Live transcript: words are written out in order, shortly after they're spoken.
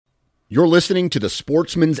You're listening to the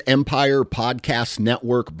Sportsman's Empire Podcast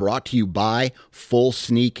Network, brought to you by Full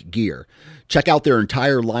Sneak Gear. Check out their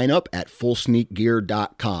entire lineup at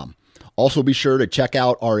fullsneakgear.com. Also be sure to check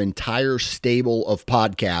out our entire stable of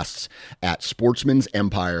podcasts at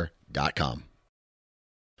sportsmansempire.com.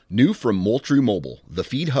 New from Moultrie Mobile, the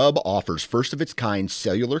Feed Hub offers first-of-its-kind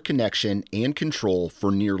cellular connection and control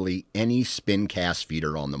for nearly any spin cast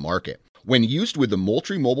feeder on the market. When used with the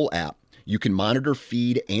Moultrie Mobile app, you can monitor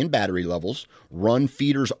feed and battery levels, run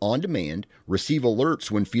feeders on demand, receive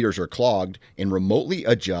alerts when feeders are clogged, and remotely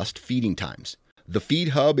adjust feeding times. The Feed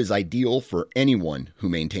Hub is ideal for anyone who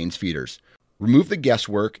maintains feeders. Remove the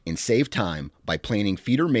guesswork and save time by planning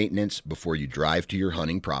feeder maintenance before you drive to your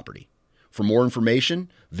hunting property. For more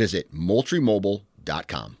information, visit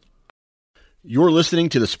MoultrieMobile.com. You're listening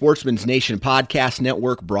to the Sportsman's Nation Podcast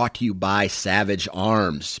Network, brought to you by Savage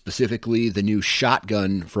Arms, specifically the new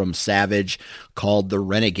shotgun from Savage called the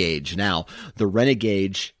Renegade. Now, the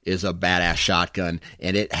Renegade is a badass shotgun,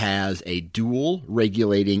 and it has a dual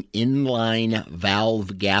regulating inline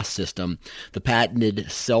valve gas system. The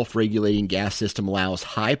patented self-regulating gas system allows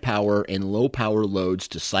high power and low power loads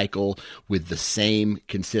to cycle with the same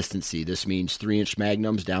consistency. This means 3-inch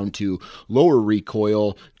magnums down to lower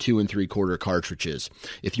recoil 2 3/4 cartridges.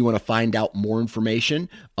 If you want to find out more information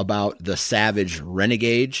about the Savage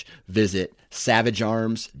Renegade, visit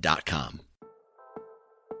savagearms.com.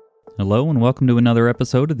 Hello and welcome to another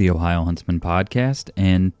episode of the Ohio Huntsman Podcast,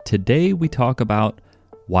 and today we talk about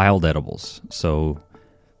wild edibles. So,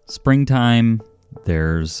 springtime,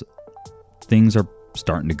 things are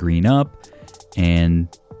starting to green up, and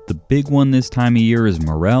the big one this time of year is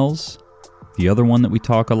morels. The other one that we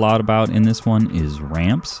talk a lot about in this one is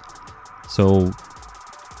ramps. So,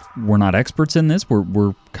 we're not experts in this.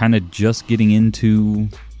 We're kind of just getting into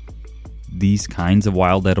these kinds of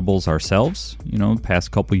wild edibles ourselves. You know,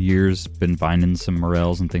 past couple years, been finding some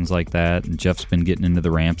morels and things like that, and Jeff's been getting into the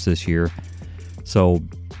ramps this year. So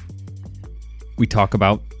we talk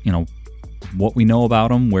about, what we know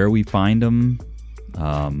about them, where we find them,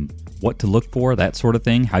 what to look for, that sort of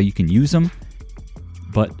thing, how you can use them.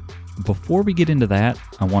 But before we get into that,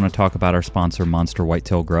 I want to talk about our sponsor, Monster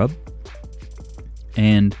Whitetail Grub.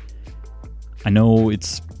 And I know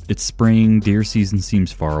it's spring, deer season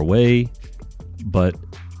seems far away, but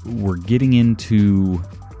we're getting into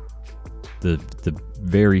the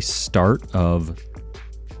very start of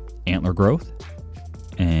antler growth,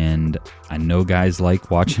 and I know guys like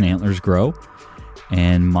watching antlers grow,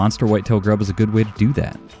 and Monster Whitetail Grub is a good way to do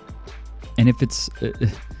that. And if it's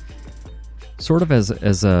sort of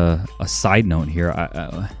as a side note here,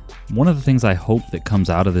 one of the things I hope that comes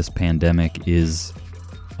out of this pandemic is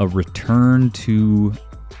a return to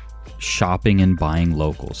shopping and buying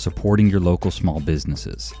local, supporting your local small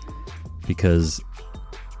businesses, because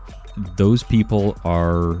those people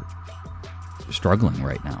are struggling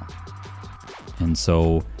right now. And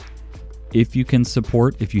so if you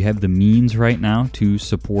have the means right now to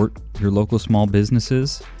support your local small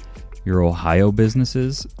businesses, your Ohio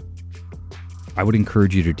businesses, I would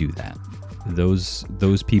encourage you to do that.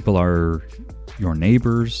 Those people are your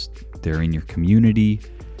neighbors, they're in your community.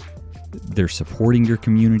 They're supporting your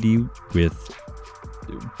community with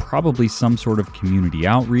probably some sort of community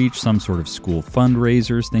outreach, some sort of school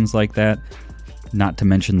fundraisers, things like that. Not to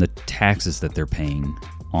mention the taxes that they're paying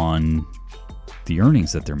on the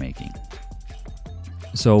earnings that they're making.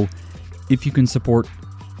 So if you can support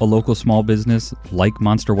a local small business like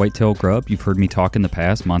Monster Whitetail Grub, you've heard me talk in the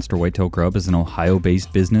past, Monster Whitetail Grub is an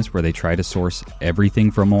Ohio-based business where they try to source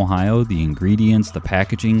everything from Ohio, the ingredients, the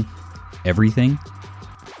packaging, everything.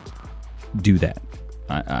 Do that.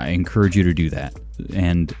 I encourage you to do that.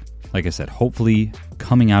 And like I said, hopefully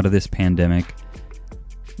coming out of this pandemic,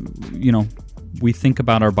 we think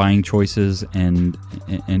about our buying choices, and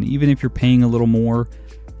even if you're paying a little more,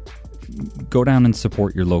 go down and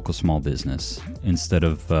support your local small business instead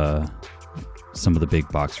of some of the big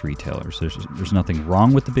box retailers. There's nothing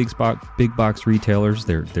wrong with the big box retailers.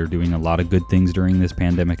 They're doing a lot of good things during this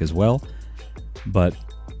pandemic as well, but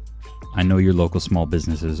I know your local small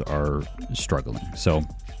businesses are struggling. So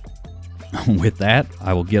with that,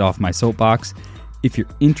 I will get off my soapbox. If you're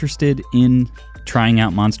interested in trying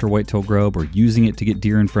out Monster Whitetail Grub or using it to get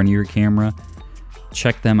deer in front of your camera,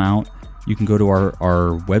 check them out. You can go to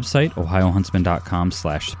our website,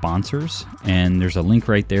 ohiohuntsman.com/sponsors, and there's a link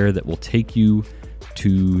right there that will take you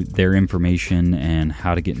to their information and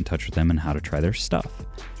how to get in touch with them and how to try their stuff.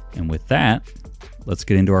 And with that, let's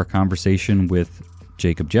get into our conversation with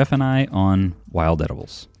Jacob, Jeff, and I on wild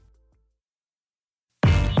edibles.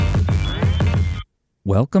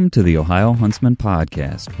 Welcome to the Ohio Huntsman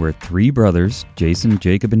Podcast, where three brothers, Jason,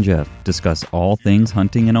 Jacob, and Jeff, discuss all things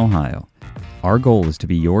hunting in Ohio. Our goal is to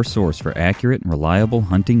be your source for accurate and reliable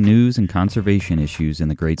hunting news and conservation issues in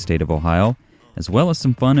the great state of Ohio, as well as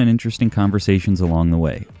some fun and interesting conversations along the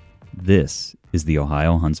way. This is the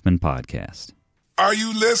Ohio Huntsman Podcast. Are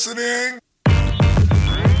you listening?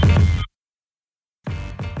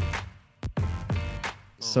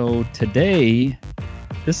 So today,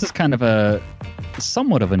 this is kind of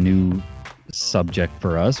somewhat of a new subject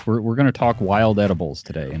for us. We're going to talk wild edibles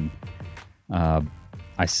today, and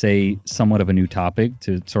I say somewhat of a new topic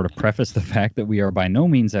to sort of preface the fact that we are by no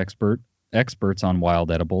means experts on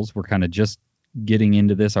wild edibles. We're kind of just getting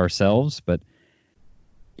into this ourselves, but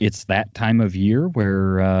it's that time of year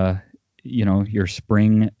where your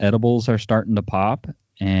spring edibles are starting to pop,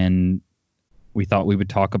 and we thought we would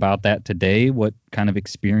talk about that today, what kind of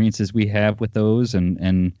experiences we have with those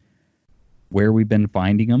and where we've been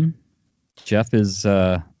finding them. Jeff is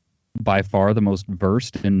by far the most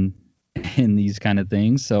versed in these kind of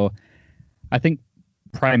things. So I think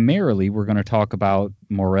primarily we're going to talk about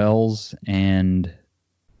morels and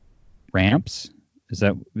ramps. Is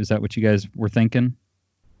that what you guys were thinking?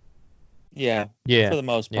 Yeah. For the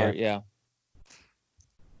most part, yeah.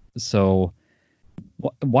 So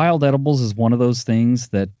wild edibles is one of those things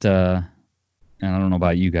that, and I don't know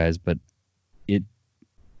about you guys, but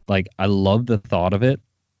I love the thought of it.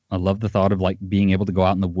 I love the thought of being able to go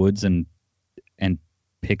out in the woods and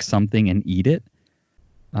pick something and eat it.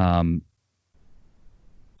 I'm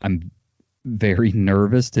very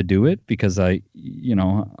nervous to do it because I'm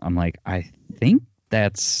like, I think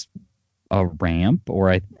that's a ramp,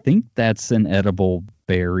 or I think that's an edible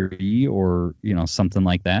berry, or, something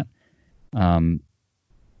like that.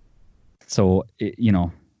 So,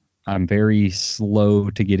 I'm very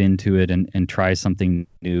slow to get into it and try something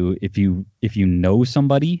new. If you know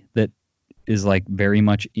somebody that is very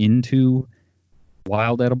much into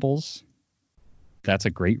wild edibles, that's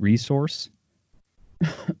a great resource.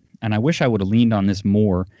 And I wish I would have leaned on this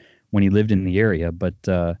more when he lived in the area, but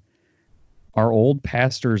our old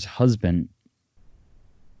pastor's husband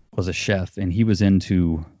was a chef, and he was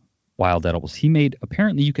into wild edibles.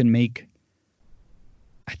 Apparently you can make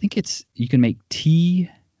tea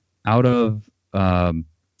out of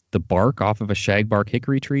the bark off of a shagbark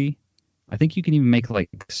hickory tree. I think you can even make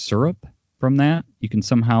syrup from that. You can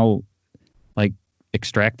somehow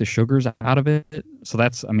extract the sugars out of it. So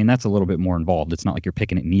that's a little bit more involved. It's not like you're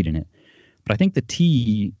picking it and eating it. But I think the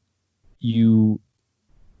tea, you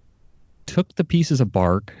took the pieces of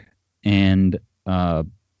bark and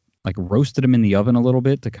roasted them in the oven a little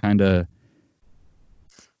bit to kind of,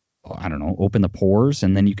 open the pores,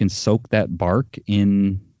 and then you can soak that bark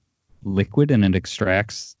in liquid and it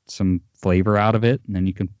extracts some flavor out of it, and then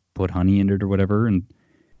you can put honey in it or whatever and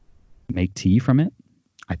make tea from it,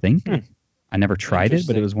 I think. I never tried it,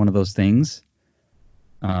 but it was one of those things.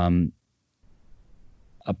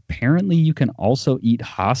 Apparently you can also eat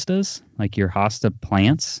hostas, like your hosta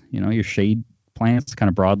plants, your shade plants, kind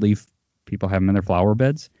of broadleaf. People have them in their flower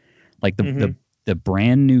beds, the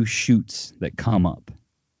brand new shoots that come up.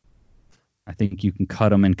 I think you can cut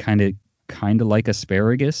them and kind of like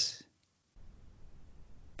asparagus,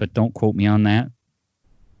 but don't quote me on that.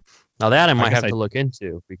 Now that I might have to look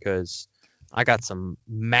into, because I got some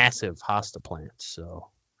massive hosta plants, so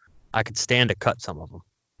I could stand to cut some of them.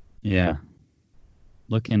 Yeah.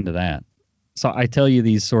 Look into that. So I tell you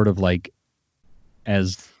these sort of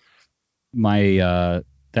as my,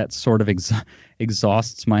 that sort of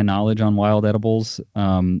exhausts my knowledge on wild edibles,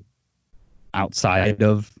 outside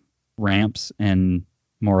of ramps and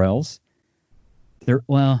morels. There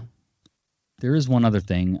is one other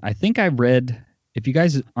thing. I think I read, if you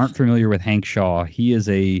guys aren't familiar with Hank Shaw, he is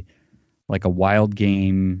a wild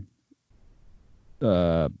game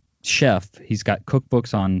chef. He's got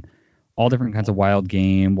cookbooks on all different kinds of wild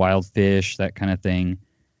game, wild fish, that kind of thing.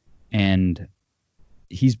 And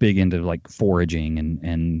he's big into foraging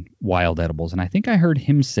and wild edibles. And I think I heard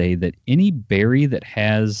him say that any berry that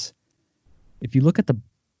has, if you look at the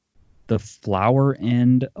flower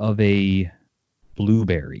end of a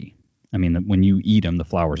blueberry, when you eat them, the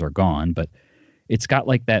flowers are gone, but it's got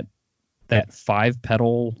that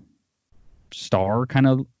 5-petal star kind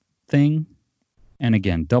of thing. And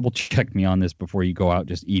again, double check me on this before you go out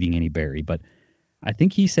just eating any berry. But I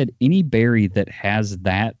think he said any berry that has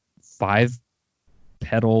that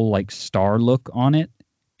 5-petal star look on it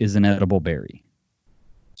is an edible berry.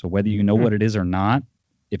 So whether you know what it is or not,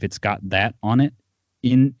 if it's got that on it,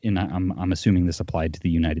 I'm assuming this applied to the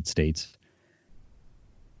United States,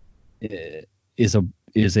 is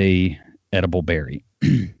a edible berry.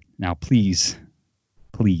 Now, please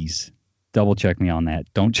please double check me on that.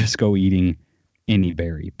 Don't just go eating any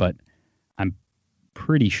berry, but I'm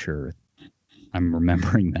pretty sure I'm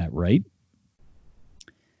remembering that right.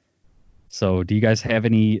 So do you guys have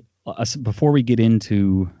any, before we get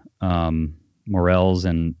into morels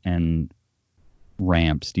and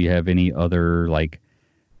ramps, do you have any other like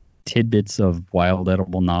tidbits of wild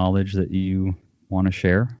edible knowledge that you want to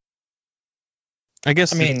share? I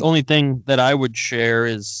guess the only thing that I would share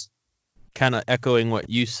is kind of echoing what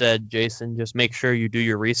you said, Jason. Just make sure you do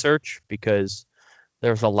your research, because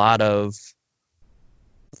there's a lot of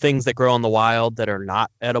things that grow in the wild that are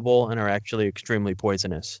not edible and are actually extremely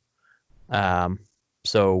poisonous.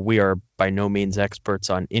 So we are by no means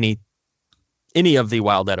experts on any of the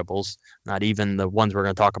wild edibles, not even the ones we're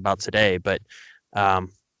going to talk about today, but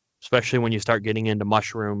especially when you start getting into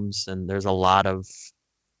mushrooms, and there's a lot of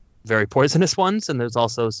very poisonous ones, and there's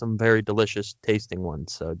also some very delicious tasting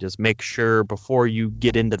ones. So just make sure before you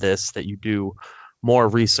get into this that you do more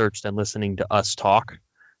research than listening to us talk.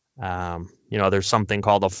 There's something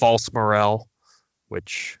called a false morel,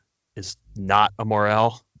 which is not a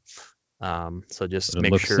morel. So just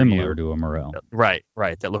make sure similar to a morel. Right.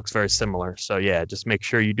 That looks very similar. So yeah, just make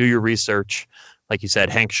sure you do your research. Like you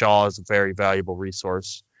said, Hank Shaw is a very valuable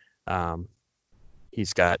resource.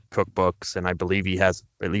 He's got cookbooks, and I believe he has,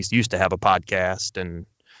 at least used to have, a podcast, and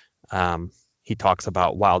he talks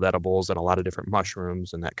about wild edibles and a lot of different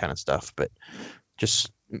mushrooms and that kind of stuff. But just,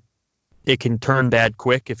 it can turn bad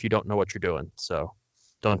quick if you don't know what you're doing. So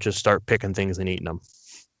don't just start picking things and eating them.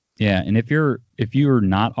 Yeah, and if you're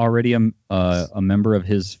not already a member of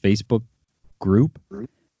his Facebook group,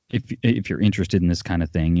 if you're interested in this kind of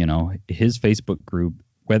thing, his Facebook group,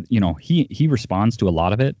 he responds to a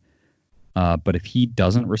lot of it. But if he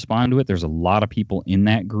doesn't respond to it, there's a lot of people in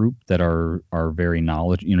that group that are very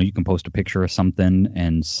knowledgeable. You can post a picture of something,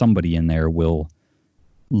 and somebody in there will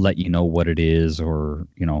let you know what it is, or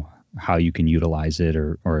how you can utilize it,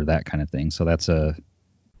 or that kind of thing. So that's a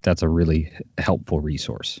really helpful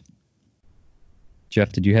resource.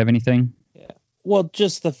 Jeff, did you have anything? Yeah. Well,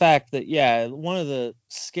 just the fact that, one of the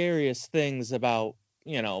scariest things about,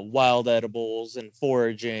 wild edibles and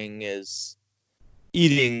foraging is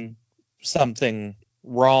eating something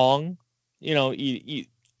wrong,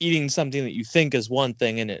 eating something that you think is one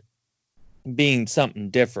thing and it being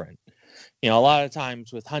something different. A lot of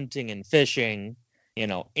times with hunting and fishing,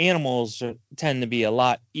 animals tend to be a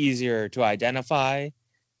lot easier to identify.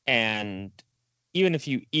 And even if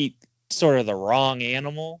you eat sort of the wrong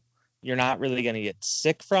animal, you're not really going to get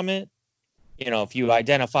sick from it. If you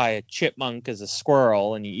identify a chipmunk as a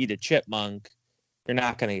squirrel and you eat a chipmunk, you're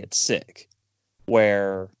not going to get sick.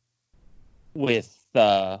 Where with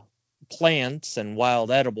plants and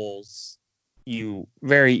wild edibles, you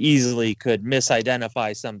very easily could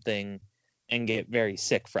misidentify something and get very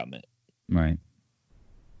sick from it. Right.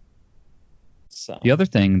 So the other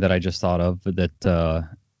thing that I just thought of that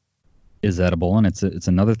is edible, and it's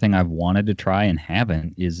another thing I've wanted to try and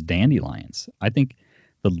haven't, is dandelions. I think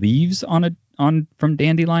the leaves from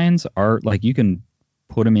dandelions are like, you can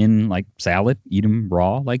put them in like salad, eat them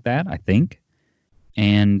raw like that, I think.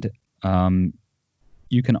 And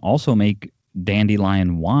you can also make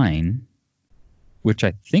dandelion wine, which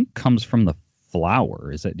I think comes from the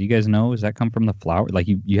flower. Do you guys know? Does that come from the flower? Like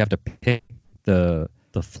you have to pick the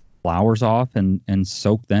flowers off and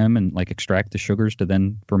soak them and like extract the sugars to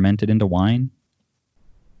then ferment it into wine?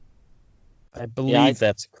 I believe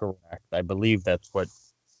that's correct. I believe that's what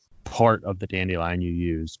part of the dandelion you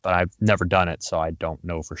use, but I've never done it, so I don't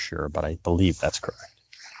know for sure, but I believe that's correct.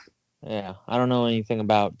 Yeah, I don't know anything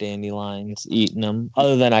about dandelions, eating them,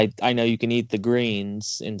 other than I know you can eat the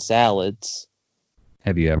greens in salads.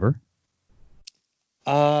 Have you ever?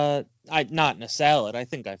 Not in a salad. I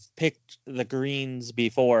think I've picked the greens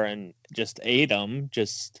before and just ate them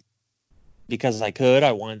just because I could.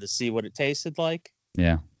 I wanted to see what it tasted like.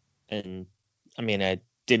 Yeah. And I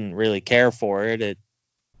didn't really care for it. It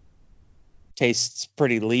tastes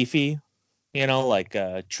pretty leafy, like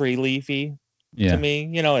tree leafy to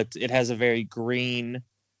me. It has a very green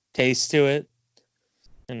taste to it.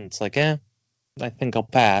 And it's like, I think I'll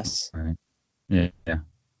pass. All right. Yeah.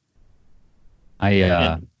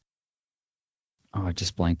 I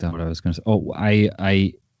just blanked out what I was going to say. Oh,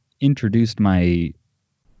 I introduced and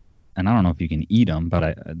I don't know if you can eat them,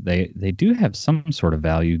 but they do have some sort of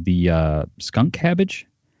value. The skunk cabbage.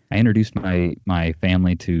 I introduced my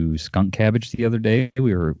family to skunk cabbage the other day.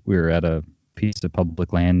 We were at a piece of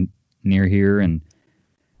public land near here, and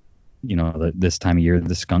this time of year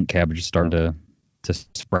the skunk cabbage is starting to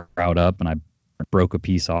sprout up, and I broke a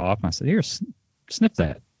piece off and I said, "Here, sniff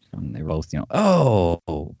that." And they were both,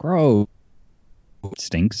 oh, gross. it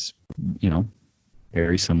stinks,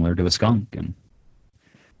 very similar to a skunk.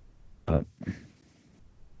 But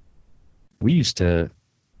we used to,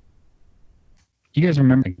 you guys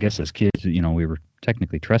remember, I guess as kids, we were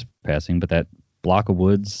technically trespassing, but that block of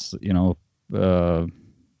woods,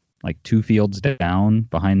 like 2 fields down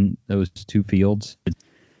behind those 2 fields,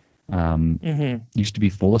 used to be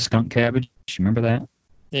full of skunk cabbage. You remember that?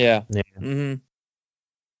 Yeah.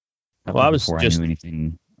 Well, I knew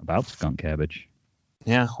anything about skunk cabbage.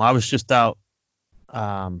 Yeah, well, I was just out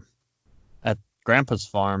at Grandpa's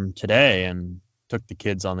farm today and took the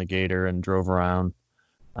kids on the gator and drove around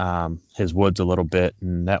his woods a little bit.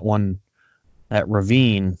 And that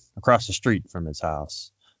ravine across the street from his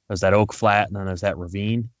house, there's that oak flat and then there's that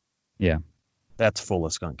ravine. Yeah. That's full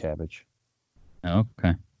of skunk cabbage. Oh,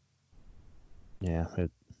 okay. Yeah.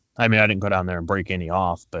 I didn't go down there and break any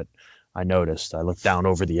off, but I noticed. I looked down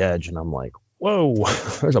over the edge and I'm like, whoa,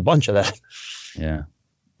 there's a bunch of that. Yeah.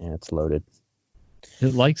 Yeah, it's loaded.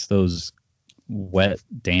 It likes those wet,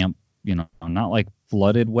 damp, not like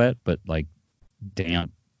flooded wet, but like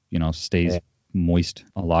damp, stays moist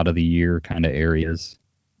a lot of the year kind of areas.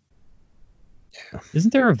 Yeah.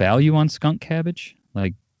 Isn't there a value on skunk cabbage?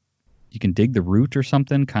 Like you can dig the root or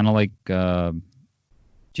something, kind of like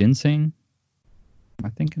ginseng? Am I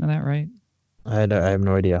thinking of that right? I have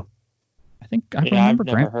no idea. I've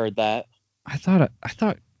never heard that. I thought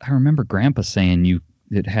I remember Grandpa saying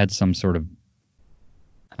it had some sort of,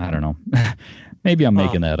 I don't know. Maybe I'm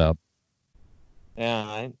making that up.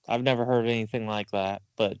 Yeah, I've never heard anything like that,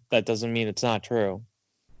 but that doesn't mean it's not true.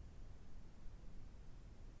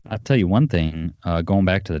 I'll tell you one thing, going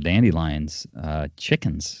back to the dandelions,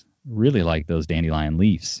 chickens really like those dandelion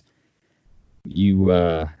leaves.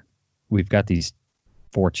 We've got these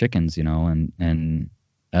 4 chickens, and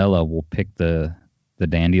Ella will pick the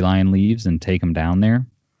dandelion leaves and take them down there.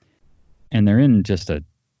 And they're in just a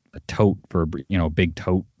tote for, a big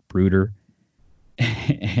tote brooder.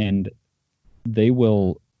 And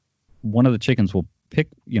one of the chickens will pick,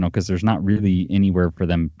 because there's not really anywhere for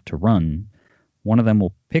them to run. One of them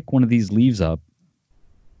will pick one of these leaves up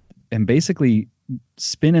and basically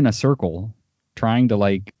spin in a circle trying to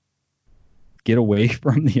like get away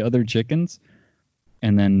from the other chickens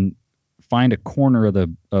and then find a corner of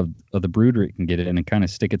the brooder it can get in and kind of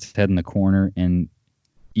stick its head in the corner and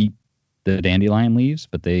eat the dandelion leaves.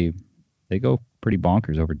 But they go pretty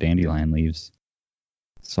bonkers over dandelion leaves.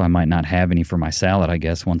 So I might not have any for my salad, I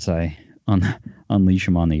guess, once I unleash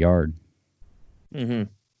them on the yard. Mm-hmm.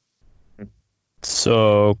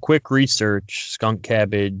 So, quick research, skunk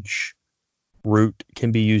cabbage root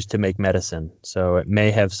can be used to make medicine. So it may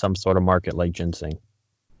have some sort of market like ginseng.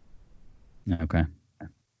 Okay.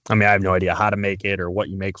 I have no idea how to make it or what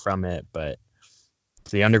you make from it, but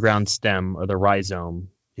the underground stem or the rhizome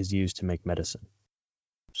is used to make medicine.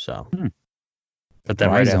 So, but that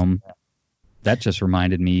rhizome, that just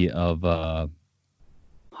reminded me of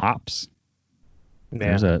hops.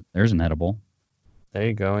 Yeah. There's an edible. There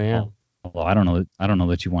you go. Yeah. Well, I don't know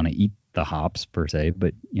that you want to eat the hops per se,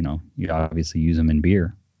 but you obviously use them in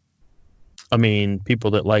beer.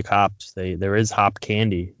 People that like hops, there is hop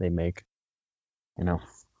candy they make.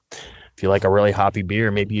 If you like a really hoppy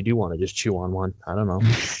beer, maybe you do want to just chew on one. I don't know.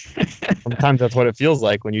 Sometimes that's what it feels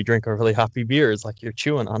like when you drink a really hoppy beer. It's like you're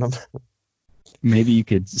chewing on them. Maybe you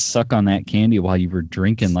could suck on that candy while you were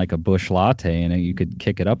drinking like a Busch Latte, and you could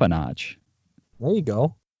kick it up a notch. There you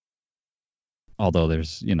go. Although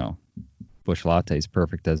there's, Busch Latte is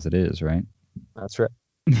perfect as it is, right? That's right.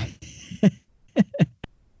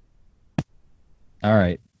 All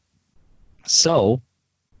right. So,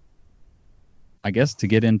 I guess to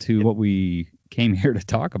get into what we came here to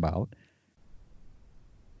talk about,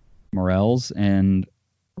 morels and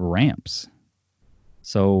ramps.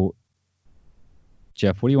 So,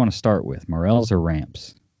 Jeff, what do you want to start with, morels or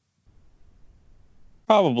ramps?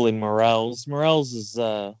 Probably morels. Morels is,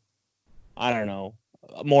 I don't know,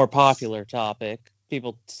 a more popular topic.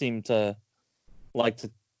 People seem to like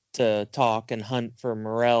to talk and hunt for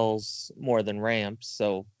morels more than ramps,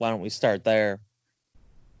 so why don't we start there?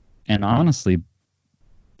 And honestly,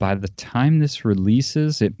 by the time this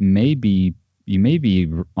releases, you may be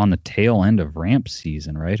on the tail end of ramp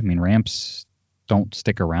season, right? Ramps don't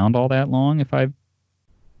stick around all that long, if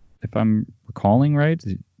I'm recalling right.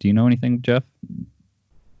 Do you know anything, Jeff?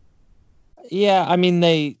 Yeah,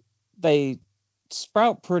 they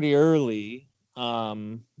sprout pretty early,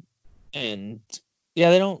 and yeah,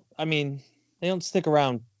 they don't stick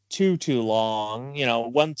around too long.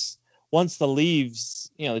 Once the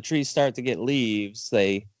leaves, the trees start to get leaves,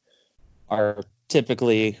 they are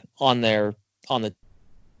typically on the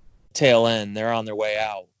tail end. They're on their way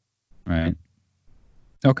out. Right.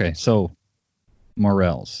 Okay, so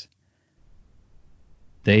morels.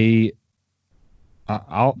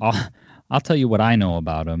 I'll tell you what I know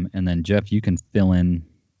about them, and then Jeff, you can fill in,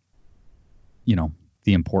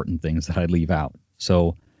 the important things that I leave out.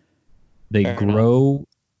 So they Fair grow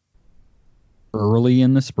early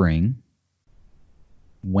in the spring.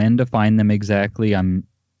 When to find them exactly, I'm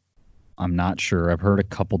not sure. I've heard a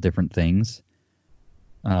couple different things.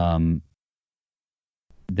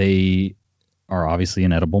 They are obviously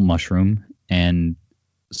an edible mushroom, and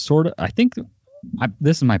sort of, I think,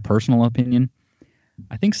 this is my personal opinion,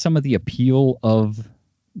 I think some of the appeal of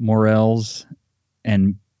morels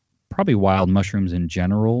and probably wild mushrooms in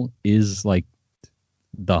general is like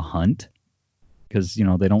the hunt, because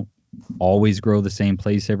they don't always grow the same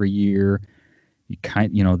place every year.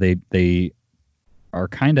 They are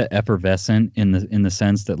kind of effervescent in the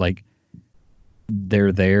sense that like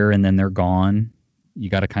they're there and then they're gone. You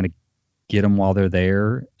got to kind of get them while they're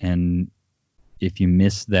there, and if you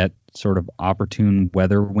miss that sort of opportune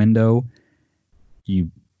weather window, you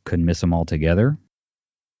could miss them altogether.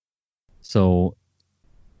 So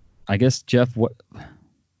I guess, Jeff,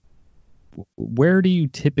 where do you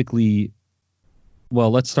typically,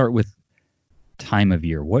 well, let's start with time of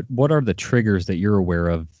year. What are the triggers that you're aware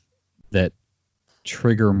of that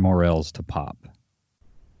trigger morels to pop?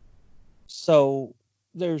 So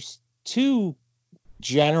there's two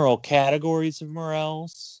general categories of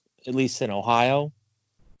morels, at least in Ohio.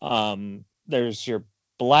 There's your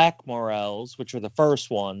black morels, which are the first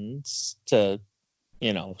ones to,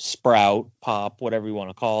 sprout, pop, whatever you want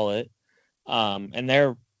to call it. And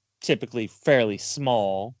they're typically fairly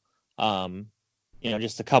small,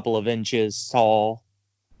 just a couple of inches tall.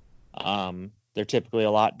 They're typically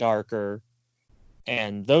a lot darker.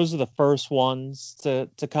 And those are the first ones to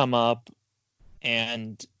come up.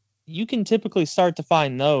 And you can typically start to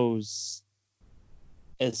find those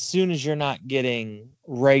as soon as you're not getting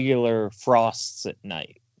regular frosts at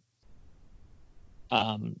night.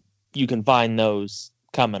 You can find those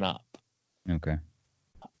coming up. Okay.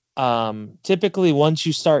 Typically, once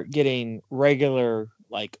you start getting regular,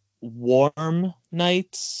 like, warm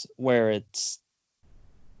nights where it's,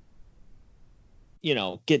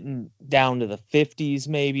 getting down to the 50s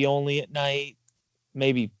maybe only at night,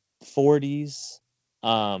 maybe 40s,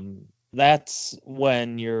 that's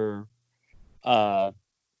when your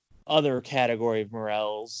other category of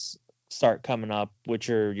morels start coming up, which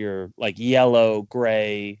are your like yellow,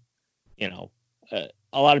 gray, a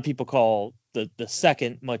lot of people call the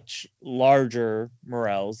second much larger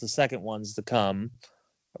morels, the second ones to come,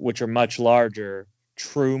 which are much larger,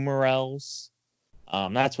 true morels.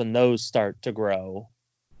 That's when those start to grow,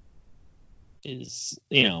 is,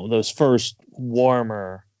 those first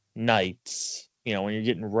warmer nights, when you're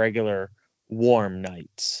getting regular warm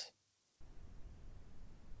nights.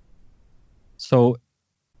 So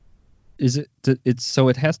so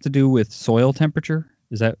it has to do with soil temperature?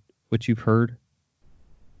 Is that what you've heard?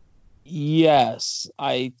 Yes,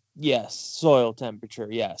 soil temperature.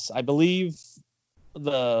 Yes, I believe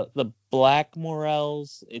the black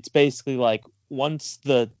morels, it's basically like once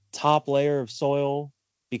the top layer of soil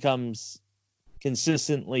becomes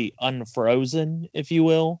consistently unfrozen, if you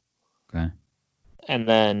will. Okay. And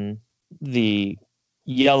then the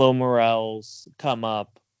yellow morels come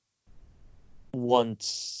up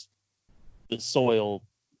once the soil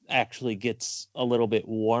actually gets a little bit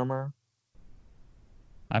warmer.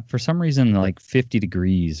 For some reason, like 50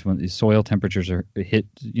 degrees, when the soil temperatures are hit,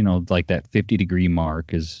 like that 50 degree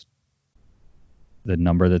mark is the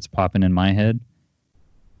number that's popping in my head.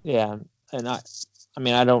 Yeah. And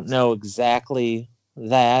I don't know exactly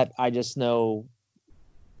that. I just know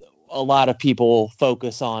a lot of people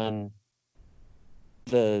focus on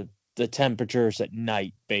the temperatures at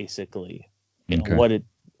night, basically. Okay.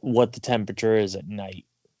 What the temperature is at night.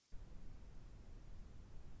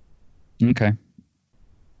 Okay.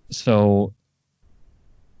 So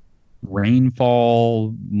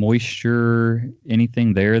rainfall, moisture,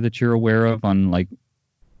 anything there that you're aware of on like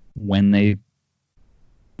when they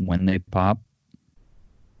pop?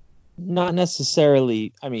 Not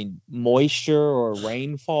necessarily, moisture or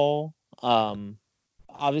rainfall.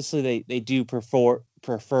 Obviously they do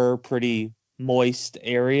prefer pretty moist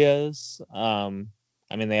areas.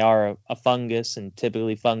 They are a fungus, and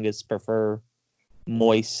typically fungus prefer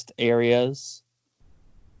moist areas.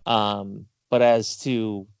 But as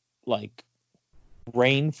to like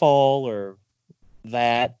rainfall or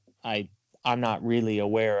that, I'm not really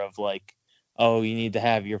aware of like, oh, you need to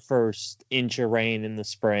have your first inch of rain in the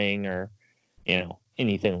spring or,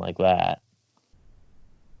 anything like that.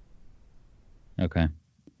 Okay.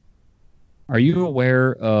 Are you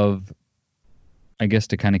aware of I guess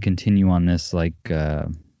to kind of continue on this, like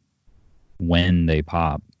when they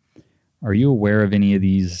pop, are you aware of any of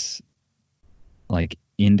these like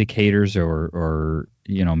indicators or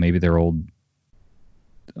maybe they're old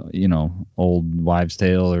wives'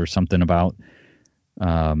 tale or something about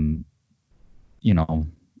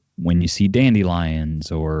when you see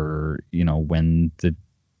dandelions or when the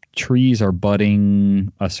trees are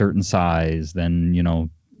budding a certain size, then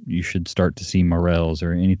you should start to see morels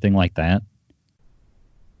or anything like that?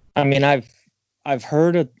 I mean, I've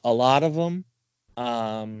heard a lot of them.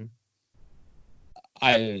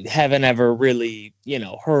 I haven't ever really,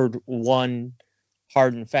 heard one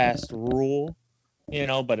hard and fast rule,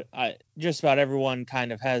 but just about everyone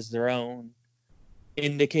kind of has their own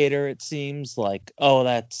indicator, it seems like, oh,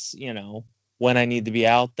 that's, when I need to be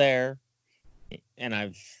out there. And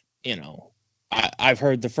I've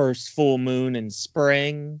heard the first full moon in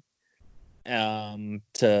spring, when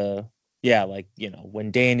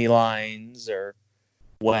dandelions or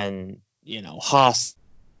when, hostas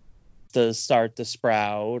start to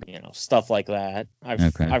sprout, stuff like that.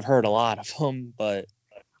 I've heard a lot of them, but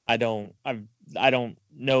I don't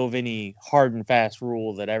know of any hard and fast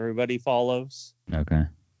rule that everybody follows. Okay.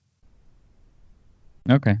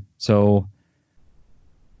 So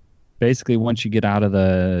basically, once you get out of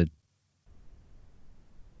the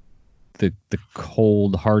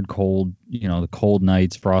cold, hard cold, the cold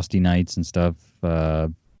nights, frosty nights and stuff,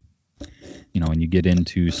 and you get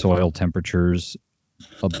into soil temperatures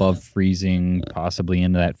above freezing, possibly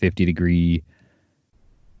into that 50 degree,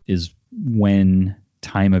 is when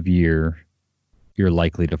time of year you're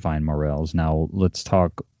likely to find morels. Now let's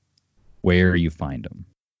talk where you find them.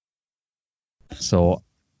 So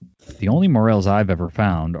the only morels I've ever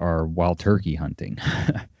found are while turkey hunting.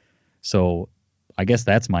 So I guess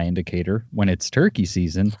that's my indicator. When it's turkey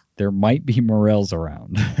season, there might be morels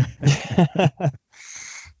around.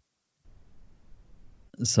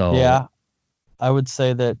 So yeah, I would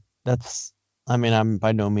say that's. I mean, I'm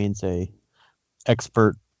by no means a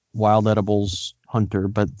expert wild edibles hunter,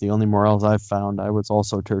 but the only morels I've found, I was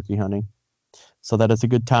also turkey hunting. So that is a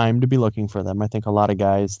good time to be looking for them. I think a lot of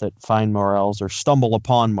guys that find morels or stumble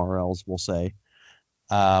upon morels, we'll say,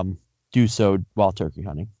 do so while turkey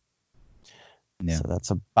hunting. Yeah. So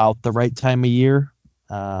that's about the right time of year.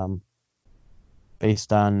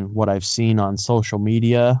 Based on what I've seen on social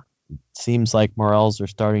media, it seems like morels are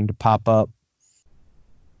starting to pop up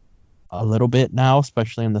a little bit now,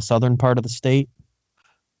 especially in the southern part of the state.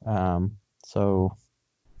 So,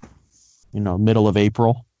 middle of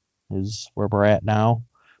April is where we're at now.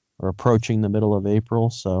 We're approaching the middle of April.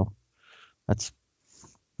 So that's,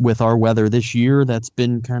 with our weather this year, that's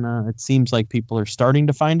been it seems like people are starting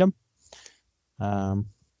to find them. But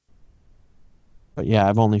yeah,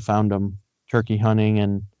 I've only found them turkey hunting,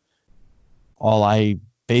 and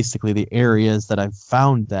the areas that I've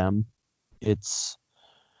found them, it's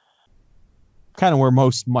kind of where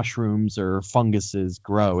most mushrooms or funguses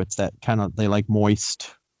grow. It's that they like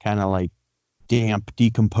moist, kind of like damp,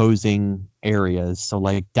 decomposing areas. So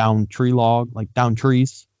like down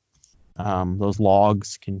trees, those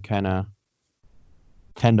logs can tend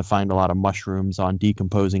to find a lot of mushrooms on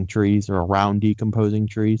decomposing trees or around decomposing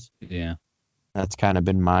trees. Yeah. That's kind of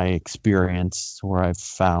been my experience where I've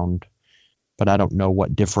found, but I don't know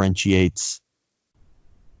what differentiates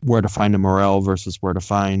where to find a morel versus where to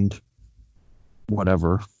find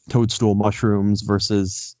whatever toadstool mushrooms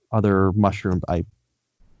versus other mushrooms. I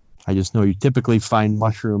just know you typically find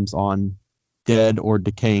mushrooms on dead or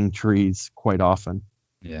decaying trees quite often.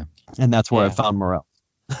 Yeah. And that's where I found morels.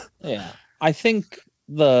 Yeah. I think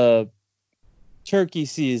the turkey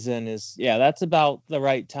season that's about the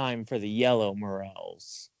right time for the yellow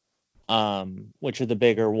morels, which are the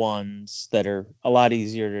bigger ones that are a lot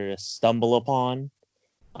easier to stumble upon.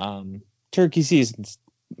 Turkey season's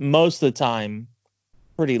most of the time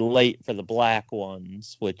pretty late for the black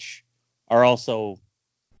ones, which are also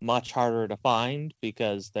much harder to find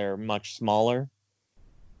because they're much smaller.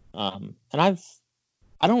 And I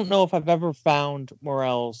don't know if I've ever found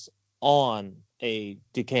morels on a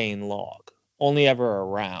decaying log, only ever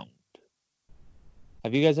around.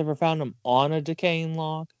 Have you guys ever found them on a decaying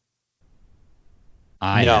log?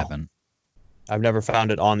 I haven't. I've never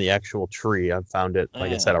found it on the actual tree. I've found it,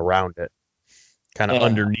 like I said, around it, kind of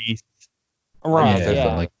underneath.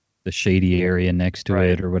 Right, like the shady area next to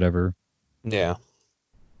it or whatever. Yeah.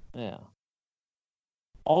 Yeah.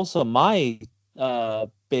 Also, my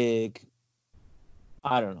big,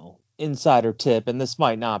 insider tip, and this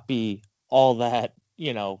might not be all that,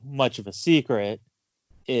 much of a secret,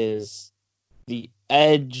 is the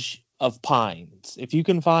edge of pines. If you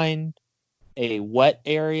can find a wet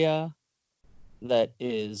area that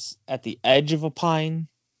is at the edge of a pine,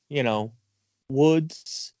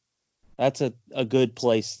 woods, that's a good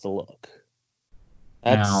place to look.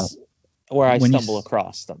 That's where I stumble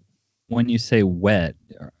across them. When you say wet,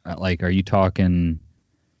 like, are you talking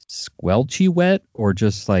squelchy wet or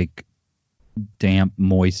just like damp,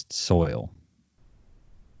 moist soil?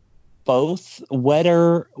 Both.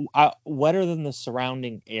 Wetter than the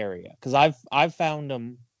surrounding area, because I've found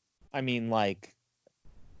them. I mean, like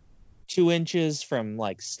 2 inches from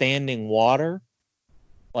like standing water,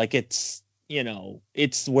 like it's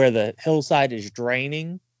where the hillside is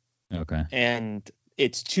draining. Okay. And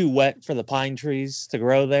it's too wet for the pine trees to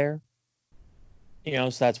grow there. So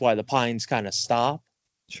that's why the pines kind of stop.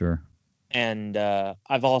 Sure. And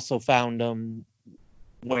I've also found them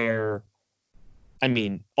where,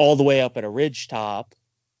 all the way up at a ridge top,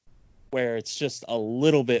 where it's just a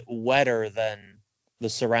little bit wetter than the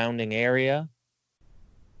surrounding area.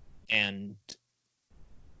 And,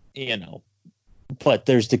 but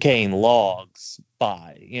there's decaying logs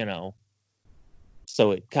by,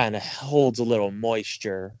 so it kind of holds a little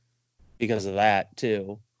moisture because of that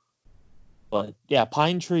too. But yeah,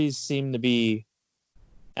 pine trees seem to be,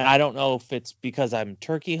 and I don't know if it's because I'm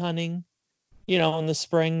turkey hunting, in the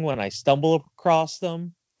spring when I stumble across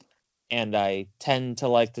them, and I tend to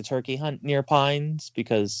like to turkey hunt near pines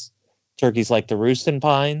because turkeys like to roost in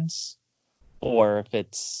pines, or if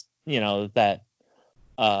it's, that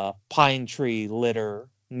pine tree litter,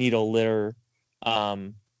 needle litter,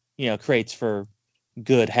 creates for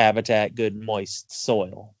good habitat, good moist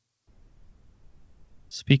soil.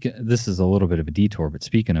 This is a little bit of a detour, but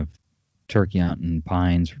speaking of turkey hunting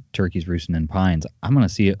pines, turkeys roosting in pines, I'm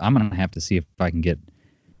gonna have to see if I can get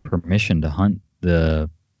permission to hunt the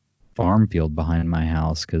farm field behind my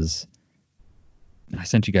house, because I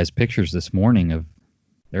sent you guys pictures this morning of,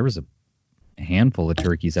 there was a handful of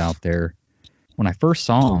turkeys out there. When I first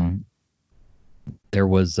saw them, there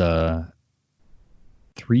was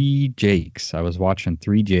 3 jakes. I was watching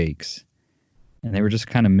 3 jakes, and they were just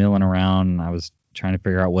kind of milling around. I was trying to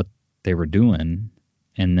figure out what they were doing,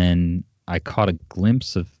 and then I caught a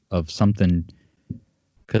glimpse of something,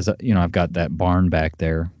 because I've got that barn back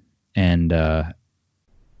there, and I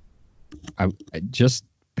just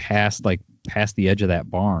past the edge of that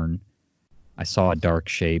barn, I saw a dark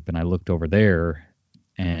shape, and I looked over there,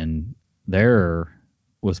 and there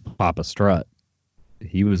was Papa Strut.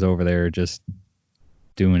 He was over there just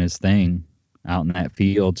doing his thing out in that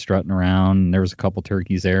field, strutting around. And there was a couple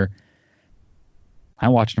turkeys there. I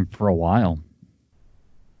watched him for a while.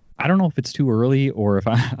 I don't know if it's too early or if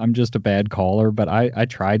I'm just a bad caller, but I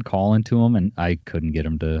tried calling to him, and I couldn't get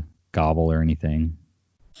him to gobble or anything.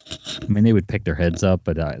 They would pick their heads up,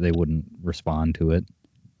 but they wouldn't respond to it.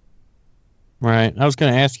 Right. I was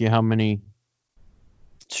going to ask you how many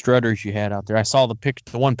strutters you had out there. I saw the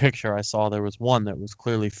one picture I saw, there was one that was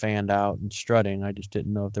clearly fanned out and strutting. I just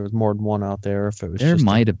didn't know if there was more than one out there, or if it was there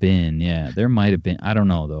might have been. I don't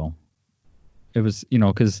know, though. It was,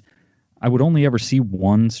 because I would only ever see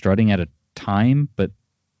one strutting at a time, but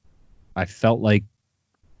I felt like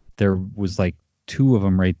there was like 2 of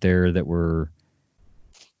them right there that were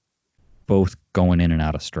both going in and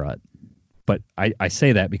out of strut. But I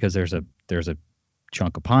say that because there's a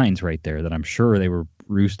chunk of pines right there that I'm sure they were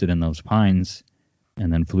roosted in those pines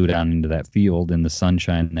and then flew down into that field in the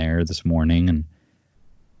sunshine there this morning and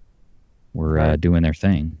were doing their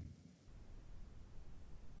thing.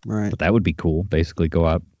 Right. But that would be cool. Basically go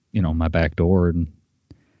out, my back door and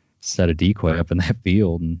set a decoy up in that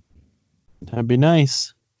field. And that'd be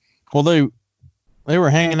nice. Well, they were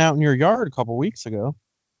hanging out in your yard a couple weeks ago.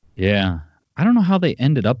 Yeah. I don't know how they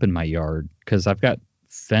ended up in my yard, because I've got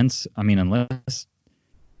fence.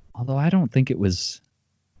 Although I don't think it was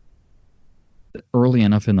early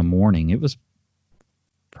enough in the morning. It was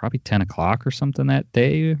probably 10 o'clock or something that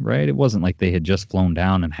day, right? It wasn't like they had just flown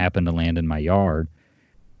down and happened to land in my yard.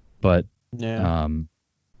 But yeah.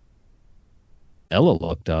 Ella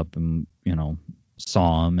looked up and,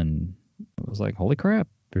 saw him, and was like, holy crap,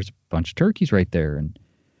 there's a bunch of turkeys right there. And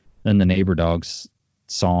then the neighbor dogs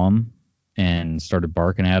saw him and started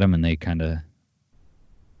barking at him, and they kind of,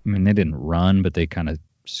 they didn't run, but they kind of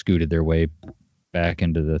scooted their way back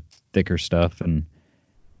into the thicker stuff. And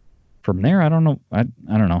from there, I don't know. I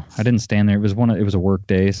don't know. I didn't stand there. It was a work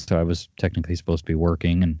day, so I was technically supposed to be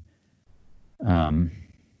working. And,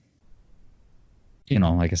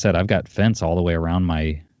 like I said, I've got fence all the way around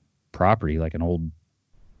my property, like an old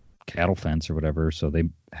cattle fence or whatever. So they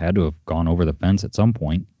had to have gone over the fence at some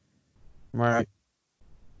point. Right.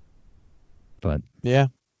 But yeah,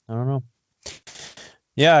 I don't know.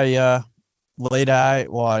 Yeah, laid eye.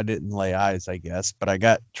 Well, I didn't lay eyes, I guess, but I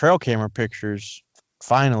got trail camera pictures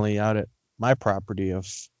finally out at my property of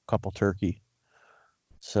a couple turkey.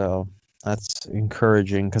 So that's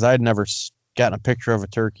encouraging because I had never gotten a picture of a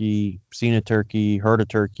turkey, seen a turkey, heard a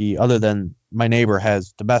turkey, other than my neighbor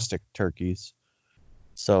has domestic turkeys.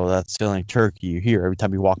 So that's the only turkey you hear. Every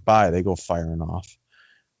time you walk by, they go firing off.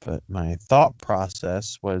 But my thought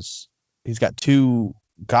process was he's got 2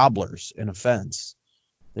 gobblers in a fence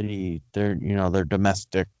that they're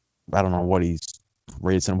domestic. I don't know what he's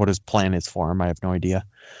raising, what his plan is for him. I have no idea.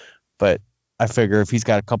 But I figure if he's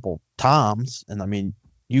got a couple toms, and I mean,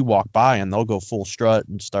 you walk by and they'll go full strut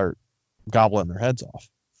and start gobbling their heads off.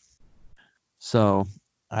 So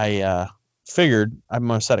I figured I'm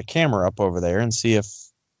going to set a camera up over there and see if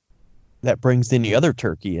that brings any other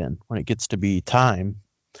turkey in when it gets to be time.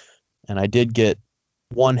 And I did get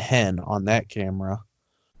 1 hen on that camera.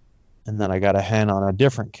 And then I got a hen on a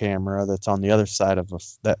different camera that's on the other side of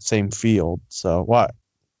that same field. So what?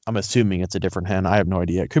 I'm assuming it's a different hen. I have no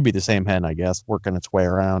idea. It could be the same hen, I guess, working its way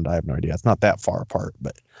around. I have no idea. It's not that far apart,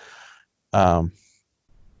 but that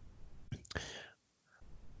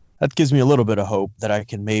gives me a little bit of hope that I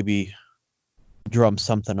can maybe drum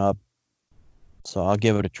something up. So I'll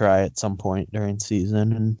give it a try at some point during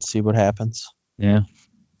season and see what happens. Yeah.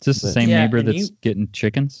 Is this the same neighbor that's getting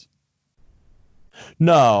chickens?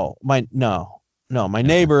 No, my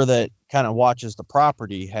neighbor that kind of watches the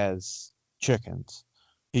property has chickens.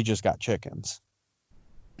 He just got chickens.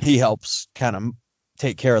 He helps kind of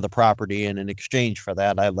take care of the property, and in exchange for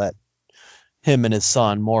that, I let him and his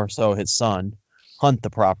son, more so his son, hunt the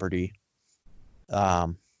property.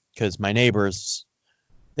 Because my neighbors,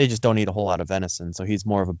 they just don't eat a whole lot of venison, so he's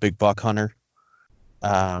more of a big buck hunter.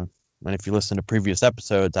 And if you listen to previous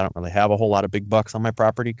episodes, I don't really have a whole lot of big bucks on my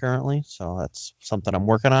property currently, so that's something I'm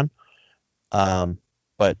working on.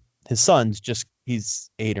 But his son's he's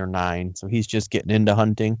 8 or 9, so he's just getting into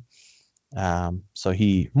hunting. So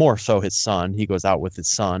his son, he goes out with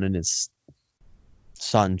his son, and his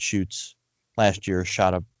son last year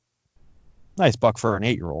shot a nice buck for an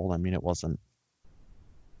 8-year-old. I mean, it wasn't,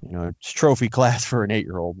 it's trophy class for an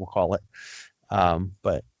 8-year-old, we'll call it.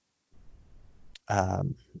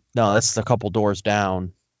 No, that's a couple doors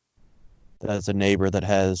down. That's a neighbor that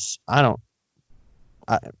has, I don't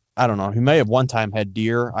know. He may have one time had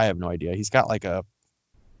deer. I have no idea. He's got like a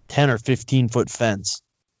 10 or 15 foot fence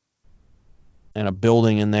and a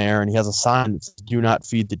building in there, and he has a sign that says "Do not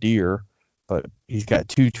feed the deer," but he's got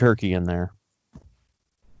 2 turkey in there.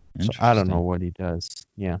 So I don't know what he does.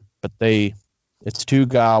 Yeah, but it's 2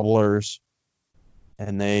 gobblers,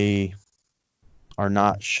 and they are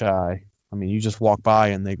not shy. I mean, you just walk by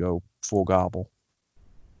and they go full gobble.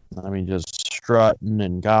 I mean, just strutting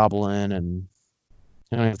and gobbling, and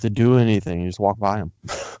you don't have to do anything. You just walk by them.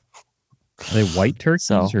 Are they white turkeys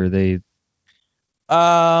or are they?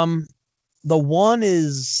 The one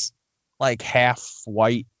is like half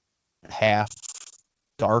white, half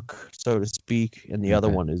dark, so to speak, and the other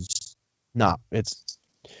one is not. It's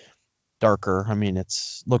darker. I mean,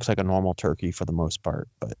 looks like a normal turkey for the most part,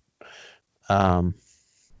 but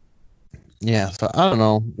yeah. So I don't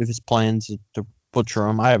know if his plans to butcher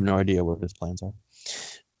them. I have no idea what his plans are,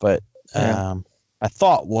 but I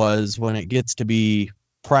thought was when it gets to be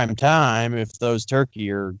prime time, if those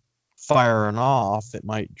turkey are firing off, it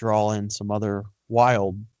might draw in some other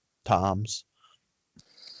wild toms.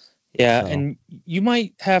 Yeah, so. And you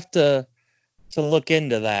might have to look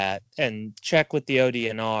into that and check with the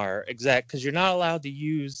ODNR because you're not allowed to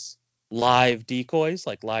use live decoys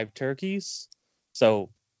like live turkeys. So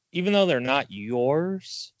even though they're not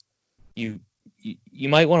yours, you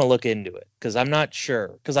might want to look into it, because I'm not sure.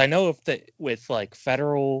 Because I know with like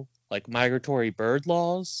federal like migratory bird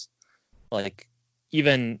laws, like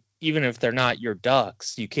even if they're not your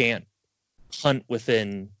ducks, you can't hunt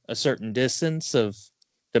within a certain distance of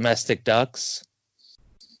domestic ducks.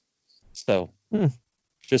 So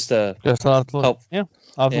just to help. Yeah,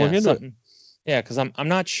 I'll have to look into it. Yeah, because I'm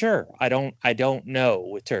not sure. I don't know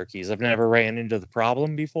with turkeys. I've never ran into the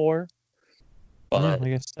problem before. But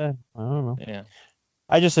like I said, I don't know. Yeah.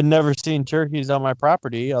 I just had never seen turkeys on my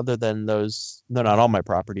property other than those. They're not on my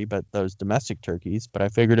property, but those domestic turkeys. But I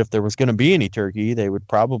figured if there was going to be any turkey, they would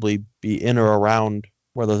probably be in or around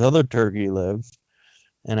where those other turkey live.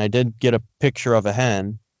 And I did get a picture of a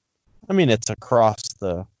hen. I mean, it's across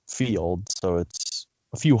the field, so it's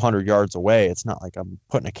a few hundred yards away. It's not like I'm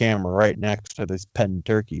putting a camera right next to this pen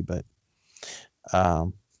turkey, but I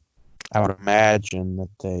would imagine that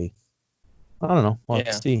they, I don't know.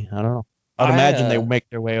 Let's see. I don't know. I would imagine they make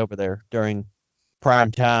their way over there during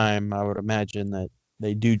prime time. I would imagine that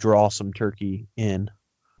they do draw some turkey in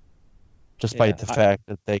despite the fact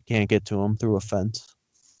that they can't get to them through a fence.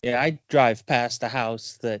 Yeah, I drive past a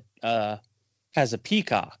house that has a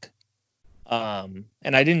peacock. And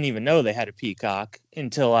I didn't even know they had a peacock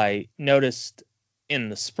until I noticed in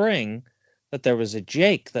the spring that there was a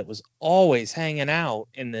jake that was always hanging out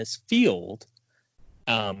in this field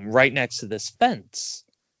right next to this fence,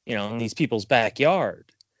 in these people's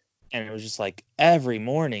backyard. And it was just like every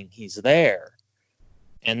morning he's there.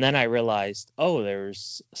 And then I realized, oh,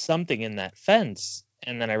 there's something in that fence.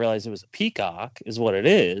 And then I realized it was a peacock is what it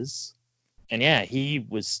is. And yeah, he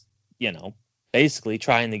was, basically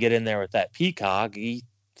trying to get in there with that peacock. He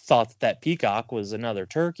thought that peacock was another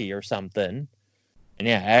turkey or something. And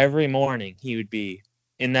yeah, every morning he would be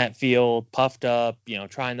in that field, puffed up,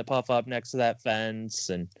 trying to puff up next to that fence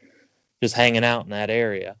and just hanging out in that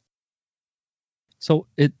area. So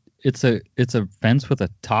it's a fence with a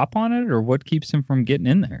top on it, or what keeps him from getting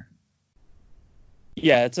in there?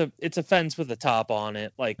 Yeah, it's a fence with a top on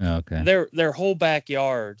it. Like their whole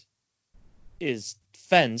backyard is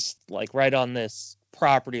fenced like right on this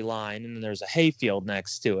property line, and then there's a hayfield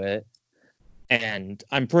next to it. And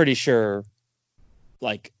I'm pretty sure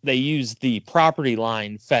like they use the property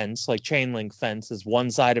line fence, like chain link fence, as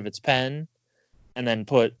one side of its pen, and then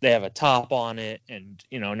they have a top on it and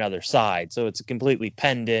another side, so it's a completely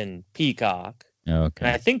penned in peacock. Okay.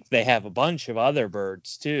 And I think they have a bunch of other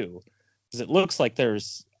birds too, because it looks like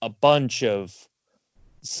there's a bunch of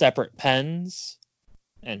separate pens.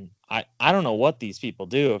 And I don't know what these people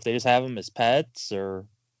do, if they just have them as pets or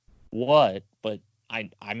what, but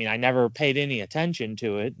I mean, I never paid any attention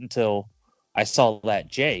to it until I saw that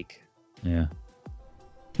jake. Yeah.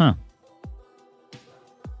 Huh.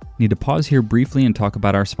 Need to pause here briefly and talk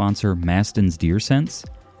about our sponsor, Mastin's Deer Scents.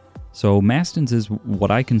 So Mastin's is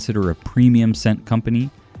what I consider a premium scent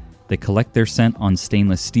company. They collect their scent on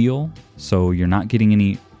stainless steel, so you're not getting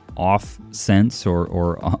any off scents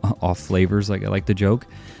or off flavors, like I like to joke.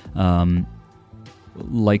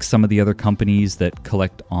 Like some of the other companies that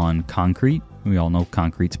collect on concrete. We all know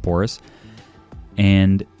concrete's porous.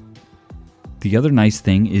 And the other nice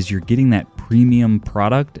thing is you're getting that premium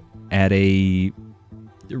product at a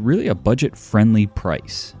budget-friendly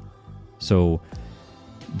price. So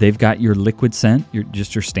they've got your liquid scent, your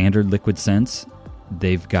standard liquid scents.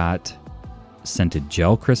 They've got scented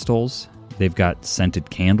gel crystals. They've got scented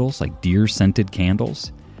candles, like deer-scented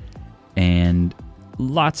candles. And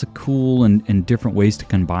lots of cool and different ways to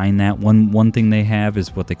combine that. One thing they have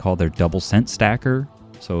is what they call their double scent stacker.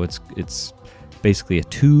 So it's basically a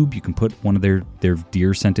tube. You can put one of their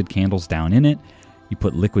deer-scented candles down in it. You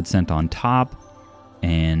put liquid scent on top,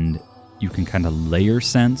 and you can kind of layer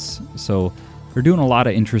scents. So they're doing a lot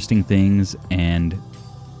of interesting things, and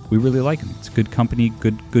we really like them. It's good company,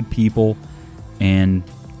 good people, and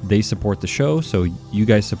they support the show, so you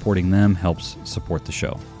guys supporting them helps support the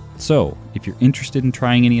show. So if you're interested in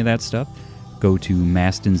trying any of that stuff, go to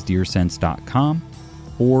mastinsdeerscents.com,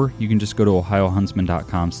 or you can just go to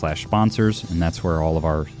ohiohuntsman.com/sponsors, and that's where all of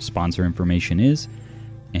our sponsor information is.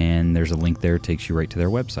 And there's a link there, takes you right to their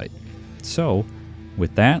website. So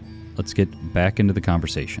with that, let's get back into the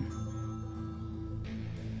conversation.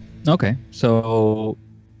 Okay, so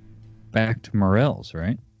back to morels,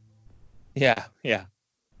 right? Yeah.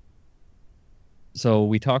 So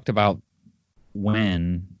we talked about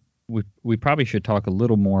when. We probably should talk a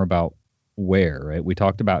little more about where, right? We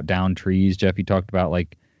talked about down trees. Jeff, you talked about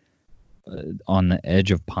like on the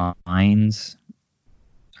edge of pines.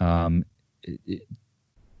 Any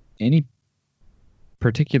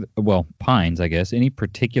particular, pines, I guess. Any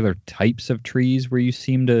particular types of trees where you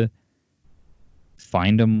seem to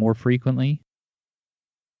find them more frequently?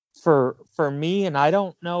 For me, and I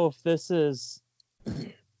don't know if this is,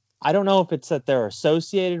 I don't know if it's that they're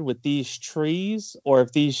associated with these trees or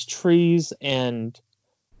if these trees and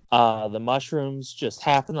the mushrooms just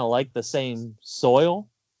happen to like the same soil.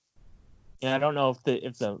 And I don't know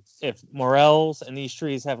if morels and these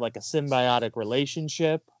trees have like a symbiotic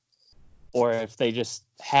relationship, or if they just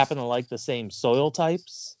happen to like the same soil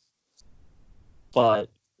types. But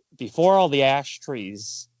before all the ash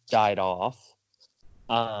trees died off,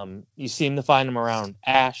 you seem to find them around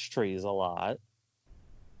ash trees a lot.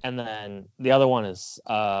 And then the other one is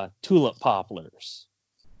tulip poplars.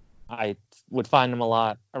 I would find them a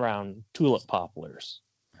lot around tulip poplars.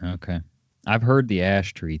 Okay. I've heard the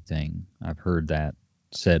ash tree thing. I've heard that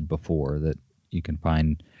said before, that you can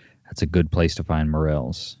find, that's a good place to find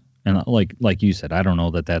morels. And like you said, I don't know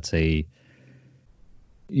that that's a,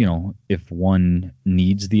 if one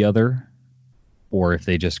needs the other or if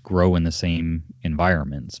they just grow in the same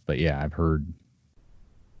environments. But yeah, I've heard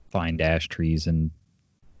find ash trees and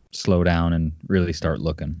slow down and really start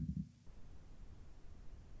looking.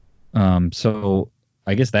 So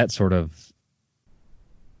I guess that sort of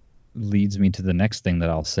leads me to the next thing that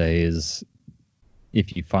I'll say is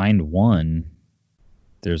if you find one,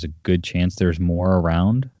 there's a good chance there's more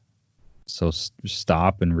around. So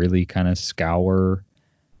stop and really kind of scour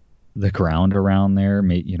the ground around there.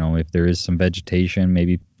 If there is some vegetation,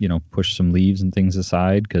 maybe, push some leaves and things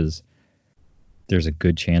aside because there's a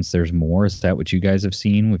good chance there's more. Is that what you guys have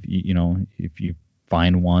seen? If you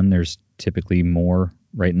find one, there's typically more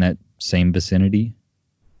right in that same vicinity.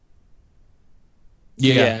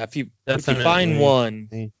 Yeah, if you find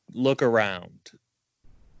one, look around.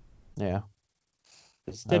 Yeah.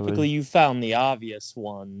 Typically you found the obvious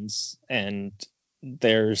ones, and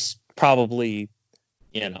there's probably,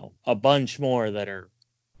 a bunch more that are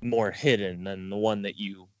more hidden than the one that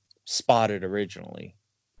you spotted originally.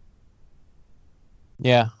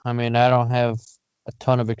 Yeah, I mean, I don't have a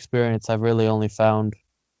ton of experience. I've really only found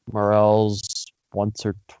morels once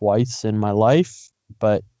or twice in my life,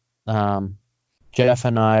 but Jeff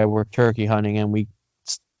and I were turkey hunting and we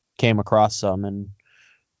came across some, and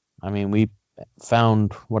I mean, we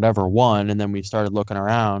found whatever one, and then we started looking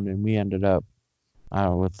around, and we ended up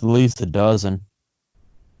with at least a dozen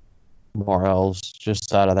morels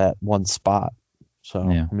just out of that one spot. So,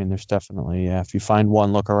 yeah. I mean, there's definitely, if you find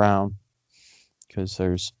one, look around, because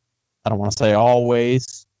there's, I don't want to say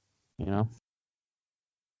always,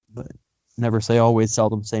 but never say always,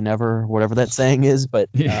 seldom say never, whatever that saying is, but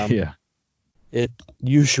yeah. It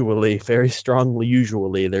usually, very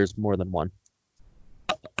strongly, there's more than one.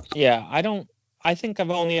 Yeah, I think I've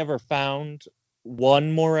only ever found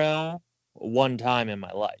one morel one time in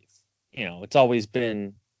my life. It's always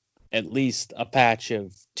been at least a patch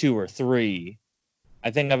of 2 or 3.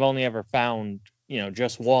 I think I've only ever found,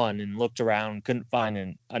 just one and looked around, couldn't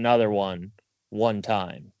find another one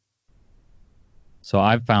time. So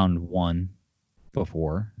I've found one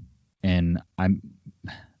before, and I'm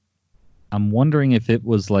wondering if it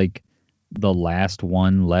was like the last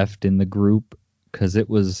one left in the group, because it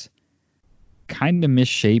was kind of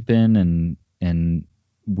misshapen and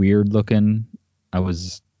weird looking. I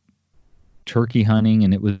was turkey hunting,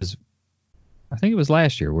 and I think it was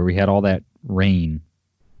last year where we had all that rain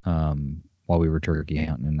while we were turkey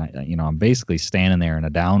hunting, and I'm basically standing there in a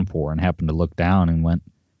downpour and happened to look down and went,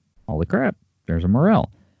 holy crap, there's a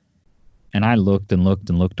morel. And I looked and looked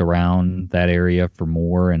and looked around that area for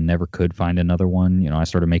more and never could find another one. I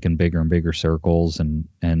started making bigger and bigger circles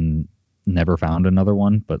and never found another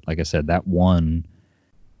one. But like I said, that one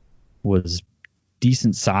was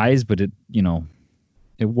decent size, but it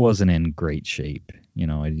wasn't in great shape. You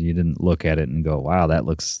didn't look at it and go, wow, that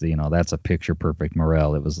looks, that's a picture perfect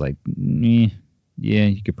morel. It was like, yeah,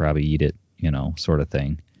 you could probably eat it, sort of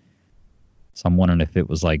thing. So I'm wondering if it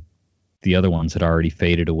was like the other ones had already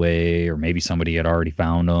faded away, or maybe somebody had already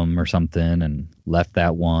found them or something and left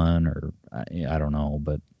that one, or I don't know,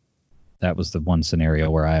 but that was the one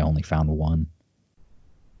scenario where I only found one.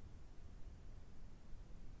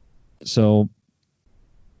 So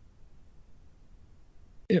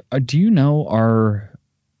do you know, are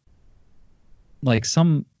like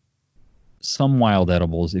some wild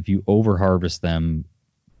edibles, if you over harvest them,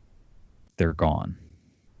 they're gone,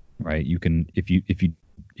 right? You can, if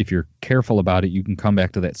you're careful about it, you can come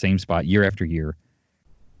back to that same spot year after year.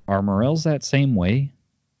 Are morels that same way?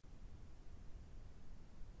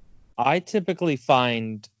 I typically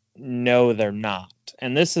find no, they're not.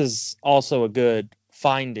 And this is also a good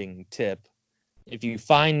finding tip. If you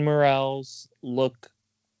find morels, look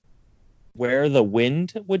where the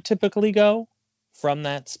wind would typically go from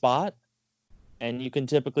that spot, and you can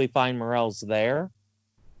typically find morels there.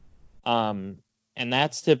 And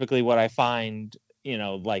that's typically what I find,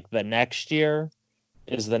 like the next year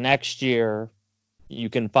you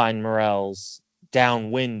can find morels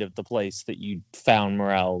downwind of the place that you found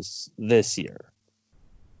morels this year.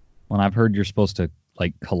 Well, I've heard you're supposed to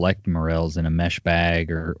like collect morels in a mesh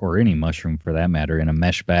bag, or any mushroom for that matter, in a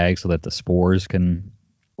mesh bag, so that the spores can,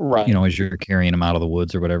 right, as you're carrying them out of the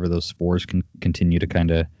woods or whatever, those spores can continue to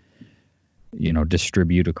kind of,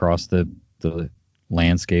 distribute across the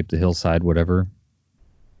landscape, the hillside, whatever.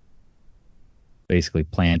 Basically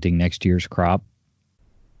planting next year's crop.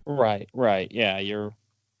 Right. Yeah, you're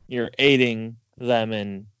aiding them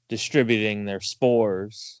in distributing their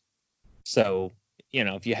spores. So,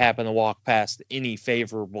 if you happen to walk past any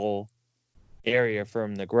favorable area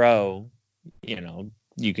from the grow,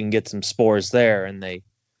 you can get some spores there, and they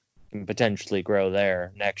can potentially grow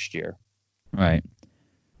there next year. Right.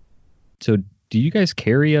 So do you guys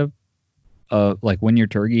carry a like when you're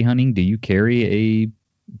turkey hunting, do you carry a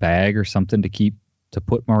bag or something to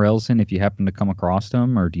put morels in if you happen to come across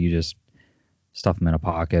them, or do you just stuff them in a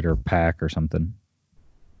pocket or pack or something.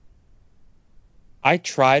 I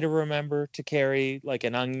try to remember to carry like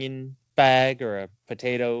an onion bag or a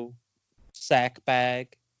potato sack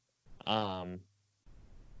bag.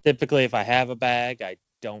 Typically, if I have a bag, I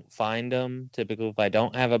don't find them. Typically, if I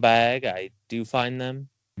don't have a bag, I do find them.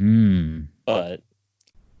 But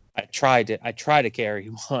I try to carry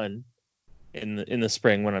one in the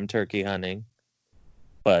spring when I'm turkey hunting.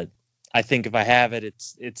 But I think if I have it,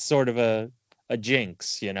 it's sort of a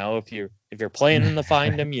jinx, you know. If you're planning to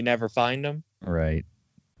find them, you never find them. Right.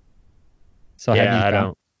 So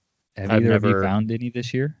Yeah, have either of you found any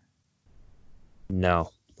this year?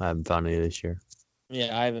 No, I haven't found any this year.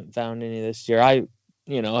 Yeah, I haven't found any this year. I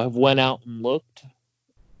have went out and looked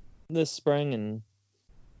this spring and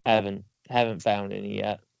haven't found any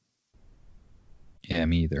yet. Yeah,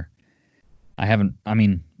 me either. I haven't. I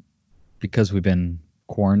mean, because we've been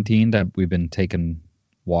quarantined, we've been taking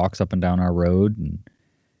walks up and down our road, and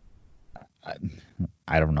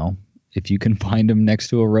I don't know if you can find them next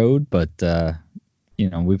to a road, but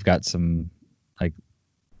we've got some, like,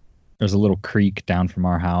 there's a little creek down from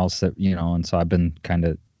our house that, and so I've been kind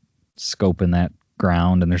of scoping that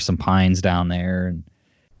ground, and there's some pines down there, and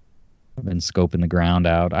I've been scoping the ground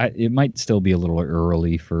out. It might still be a little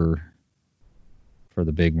early for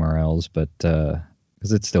the big morels, but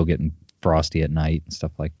because it's still getting frosty at night and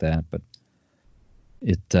stuff like that. But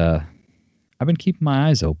I've been keeping my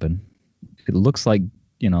eyes open. It looks like,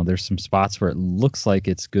 there's some spots where it looks like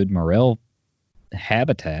it's good morel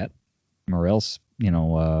habitat, morel's,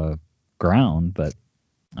 ground, but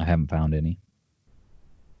I haven't found any.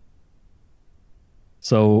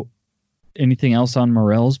 So anything else on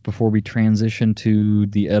morels before we transition to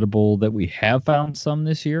the edible that we have found some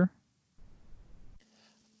this year?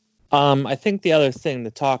 I think the other thing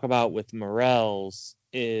to talk about with morels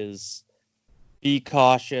is be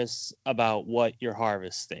cautious about what you're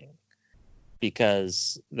harvesting,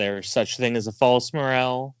 because there's such thing as a false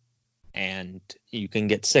morel, and you can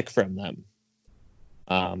get sick from them.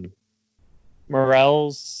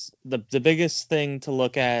 Morels, the biggest thing to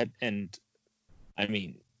look at, and I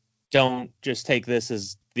mean, don't just take this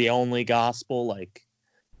as the only gospel,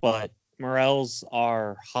 but morels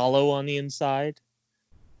are hollow on the inside.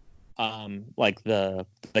 Like the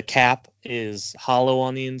cap is hollow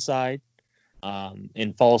on the inside.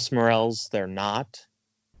 In false morels, they're not.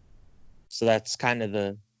 So that's kind of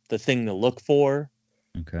the thing to look for.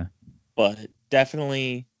 Okay. But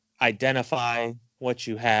definitely identify what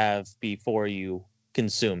you have before you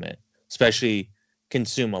consume it, especially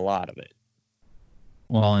consume a lot of it.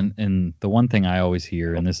 Well, and the one thing I always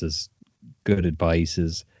hear, and this is good advice,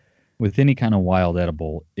 is with any kind of wild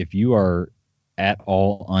edible, if you are at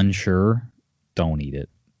all unsure, don't eat it.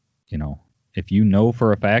 If you know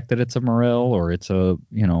for a fact that it's a morel or it's an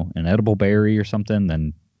edible berry or something,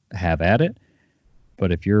 then have at it.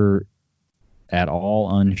 But if you're at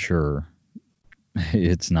all unsure,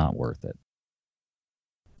 it's not worth it.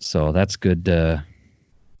 So that's good.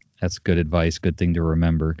 That's good advice. Good thing to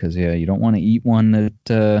remember, because you don't want to eat one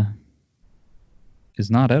that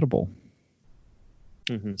is not edible.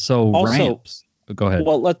 Mm-hmm. So also, ramps. Go ahead.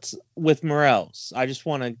 Well, with morels, I just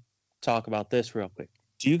want to talk about this real quick.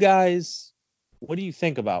 What do you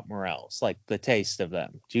think about morels? Like the taste of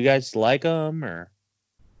them? Do you guys like them, or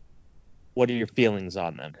what are your feelings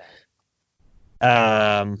on them?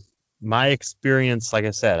 My experience, like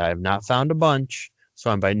I said, I have not found a bunch, so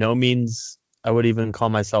I'm by no means, I would even call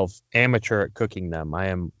myself amateur at cooking them. I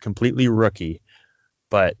am completely rookie,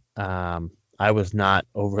 but I was not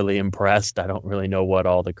overly impressed. I don't really know what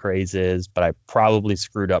all the craze is, but I probably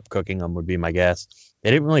screwed up cooking them, would be my guess. They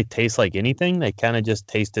didn't really taste like anything. They kind of just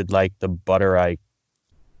tasted like the butter I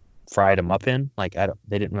fried them up in. Like,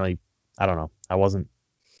 they didn't really, I don't know.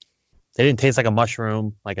 They didn't taste like a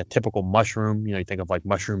mushroom, like a typical mushroom. You think of like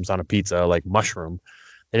mushrooms on a pizza, like mushroom.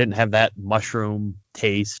 They didn't have that mushroom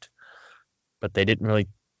taste, but they didn't really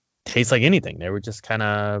taste like anything. They were just kind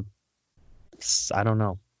of, I don't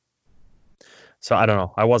know. So I don't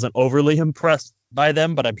know. I wasn't overly impressed by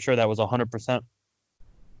them, but I'm sure that was 100%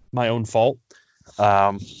 my own fault.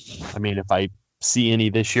 I mean, if I see any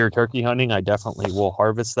this year turkey hunting, I definitely will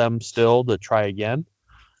harvest them still to try again.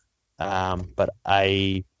 But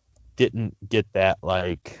I didn't get that,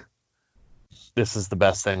 like, this is the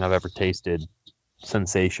best thing I've ever tasted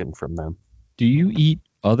sensation from them. Do you eat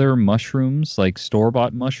other mushrooms, like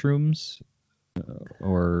store-bought mushrooms,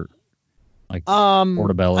 or like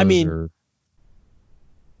portobellos? I mean, or...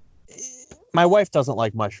 my wife doesn't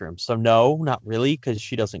like mushrooms, so no, not really, because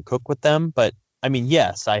she doesn't cook with them. But I mean,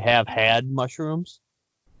 yes, I have had mushrooms.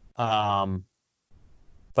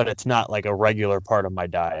 but it's not like a regular part of my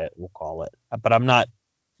diet, we'll call it. But I'm not,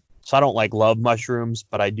 so I don't like love mushrooms,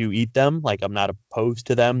 but I do eat them. Like I'm not opposed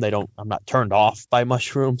to them. I'm not turned off by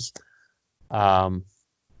mushrooms.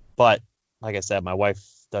 But like I said, my wife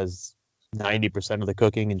does 90% of the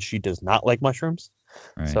cooking and she does not like mushrooms.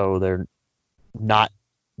 Right. So they're not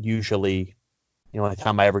usually, the only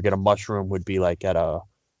time I ever get a mushroom would be like at a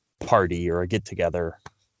party or a get together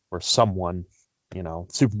where someone,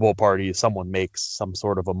 Super Bowl party, someone makes some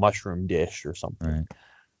sort of a mushroom dish or something.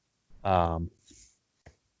 Right.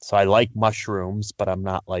 So I like mushrooms, but I'm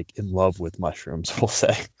not like in love with mushrooms, we'll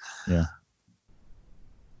say. Yeah.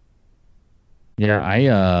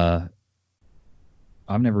 Yeah,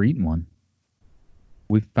 I've never eaten one.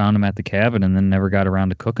 We found them at the cabin and then never got around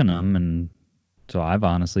to cooking them, and so I've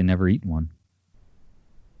honestly never eaten one.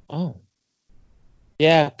 Oh.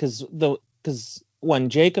 Yeah, because when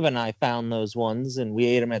Jacob and I found those ones and we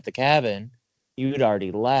ate them at the cabin, you'd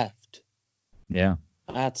already left. Yeah.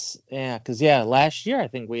 Because last year I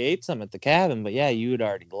think we ate some at the cabin, but you had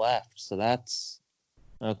already left, so that's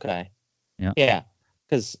okay. Yeah. Yeah,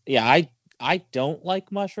 because I don't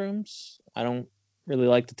like mushrooms. I don't really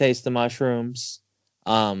like the taste of mushrooms.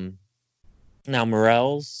 Now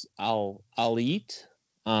morels, I'll eat,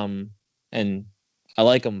 and I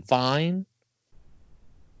like them fine,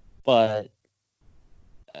 but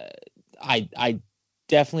I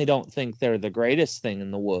definitely don't think they're the greatest thing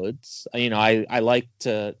in the woods. I like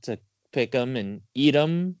to pick them and eat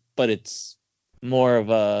them, but it's more of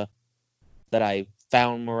a that I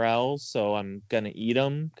found morels, so I'm gonna eat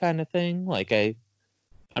them kind of thing. Like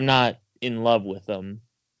I'm not in love with them.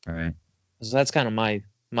 All right. So that's kind of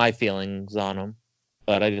my feelings on them.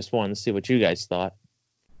 But I just wanted to see what you guys thought.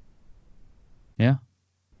 Yeah.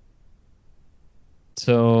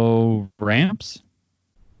 So ramps?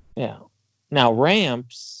 Yeah. Now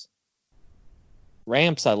ramps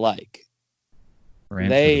I like.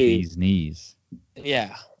 Ramps are the bee's knees.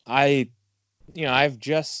 Yeah. I've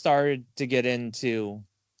just started to get into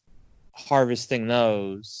harvesting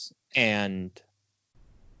those, and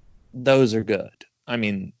those are good. I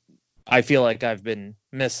mean, I feel like I've been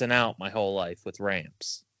missing out my whole life with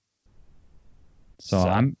ramps.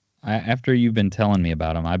 So after you've been telling me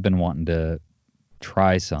about them, I've been wanting to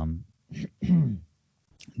try some.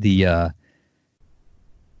 The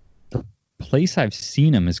place I've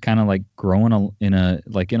seen them is kind of like growing in a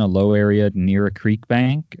low area near a creek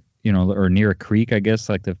bank, or near a creek, I guess,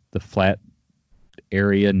 like the flat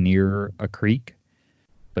area near a creek.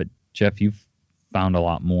 But Jeff, you've found a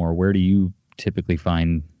lot more. Where do you typically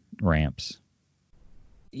find ramps?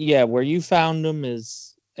 Yeah, where you found them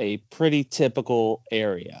is a pretty typical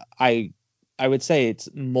area. I would say it's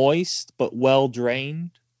moist but well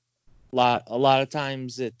drained. A lot of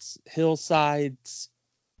times it's hillsides,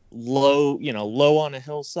 low on a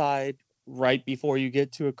hillside right before you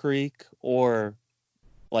get to a creek, or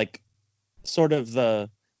like sort of the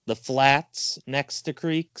flats next to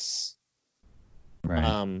creeks.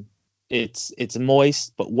 Right. It's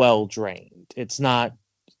moist but well drained. It's not,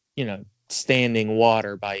 standing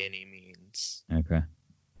water by any means. Okay.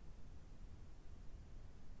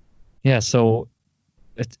 Yeah, so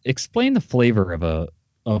explain the flavor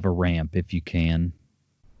of a ramp if you can.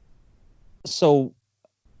 So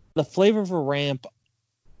the flavor of a ramp,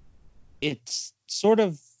 it's sort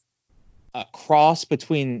of a cross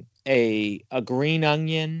between a green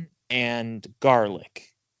onion and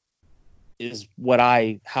garlic is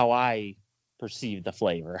how I perceive the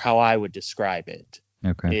flavor, how I would describe it.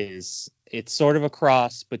 Okay. It's sort of a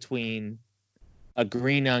cross between a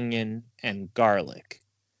green onion and garlic.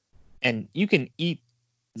 And you can eat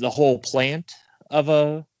the whole plant of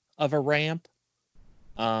a ramp.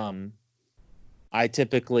 I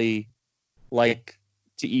typically like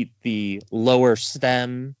to eat the lower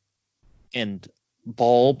stem and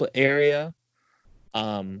bulb area.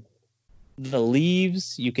 The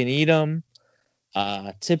leaves, you can eat them.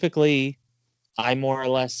 Typically, I more or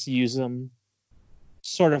less use them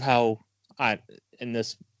sort of how and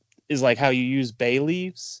this is like how you use bay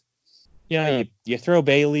leaves. You throw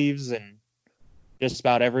bay leaves in just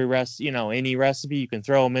about every any recipe, you can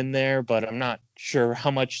throw them in there, but I'm not sure how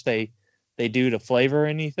much they do to flavor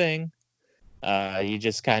anything. You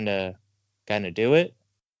just kind of do it.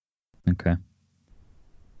 Okay.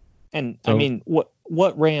 And so, I mean,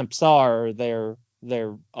 what ramps are? They're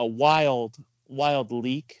a wild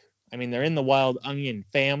leek. I mean, they're in the wild onion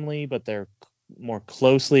family, but they're more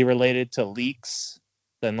closely related to leeks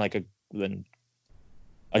than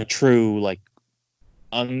a true like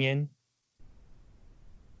onion.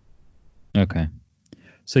 Okay.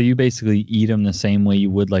 So you basically eat them the same way you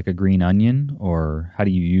would like a green onion, or how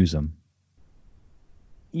do you use them?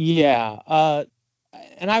 Yeah,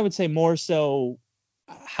 and I would say more so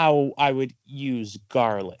how I would use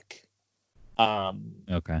garlic.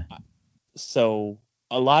 Okay. So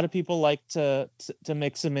a lot of people like to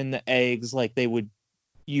mix them in the eggs like they would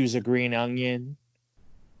use a green onion.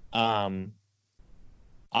 I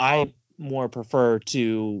more prefer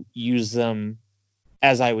to use them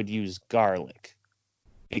as I would use garlic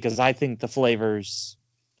because I think the flavor's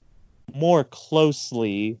more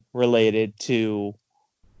closely related to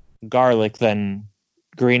garlic than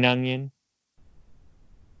green onion.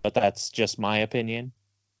 But that's just my opinion.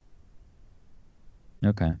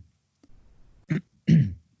 Okay.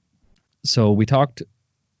 So we talked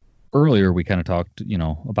earlier, we kind of talked,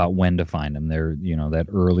 about when to find them. They're, that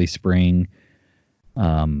early spring,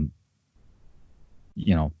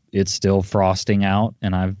 it's still frosting out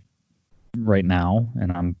and right now,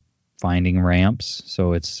 and I'm finding ramps.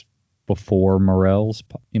 So it's before morels,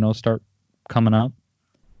 start coming up.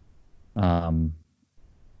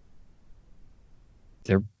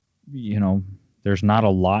 There's not a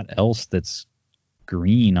lot else that's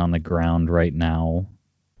green on the ground right now.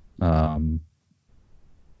 So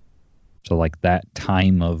like that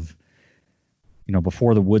time of,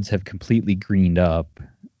 before the woods have completely greened up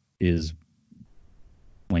is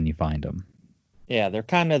when you find them. Yeah, they're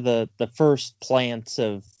kind of the first plants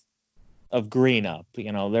of green up.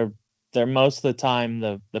 They're most of the time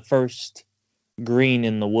the first green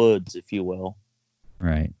in the woods, if you will.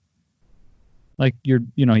 Right. Like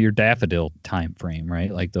your daffodil time frame,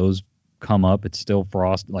 right? Like those come up, it's still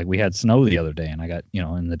frost. Like we had snow the other day and I got,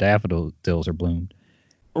 and the daffodils are bloomed.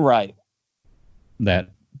 Right. That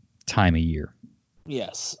time of year.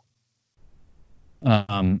 Yes.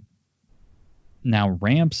 Now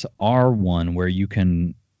ramps are one where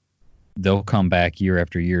they'll come back year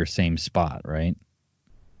after year, same spot, right?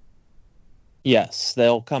 Yes,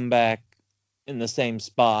 they'll come back in the same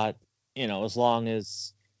spot, as long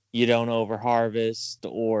as you don't overharvest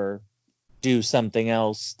or do something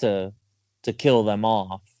else to kill them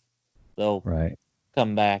off. They'll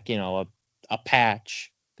come back, a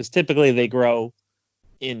patch, because typically they grow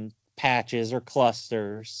in patches or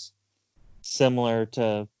clusters, similar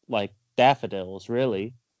to like daffodils,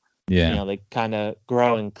 really. Yeah. They kind of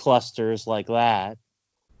grow in clusters like that.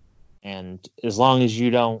 And as long as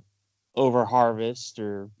you don't overharvest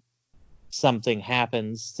or something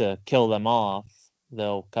happens to kill them off,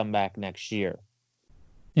 they'll come back next year.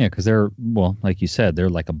 Yeah, because they're, well, like you said, they're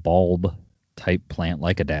like a bulb type plant,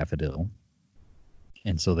 like a daffodil.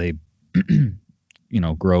 And so they,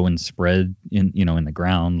 grow and spread in the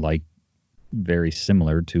ground, like very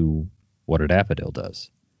similar to what a daffodil does.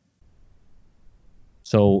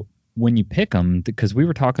 So when you pick them, because we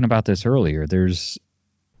were talking about this earlier, you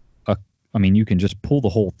can just pull the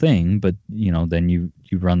whole thing, but then you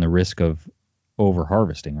run the risk of over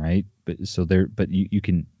harvesting, right? But you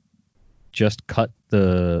can just cut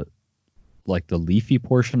the leafy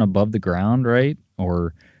portion above the ground, right?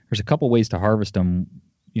 Or there's a couple ways to harvest them,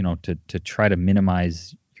 to try to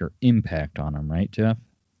minimize your impact on them, right, Jeff?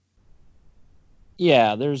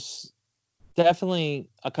 Yeah, there's definitely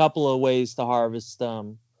a couple of ways to harvest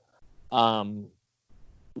them.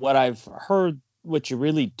 What I've heard, what you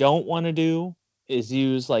really don't want to do is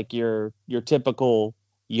use like your typical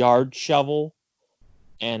yard shovel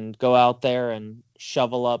and go out there and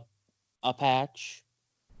shovel up a patch,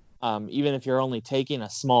 even if you're only taking a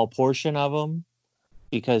small portion of them,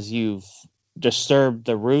 because you've disturbed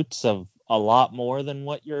the roots of a lot more than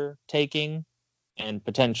what you're taking and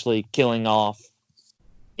potentially killing off,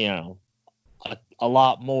 a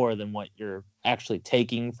lot more than what you're actually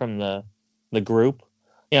taking from the group.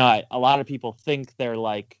 A lot of people think they're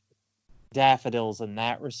like daffodils in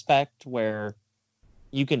that respect, where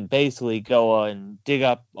you can basically go and dig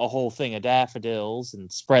up a whole thing of daffodils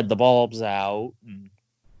and spread the bulbs out and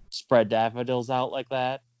spread daffodils out like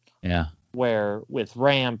that. Yeah. Where with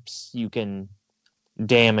ramps, you can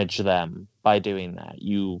damage them by doing that.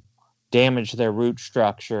 You damage their root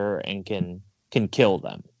structure and can kill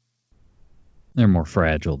them. They're more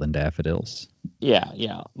fragile than daffodils.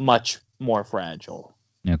 Yeah, much more fragile.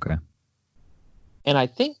 Okay. And I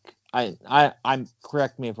think I'm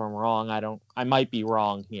correct me if I'm wrong. I might be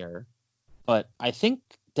wrong here, but I think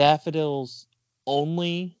daffodils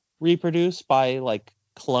only reproduce by like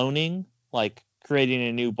cloning, like creating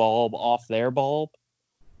a new bulb off their bulb,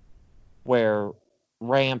 where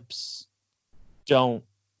ramps don't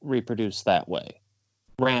reproduce that way.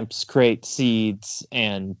 Ramps create seeds,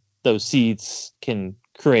 and those seeds can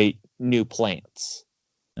create new plants.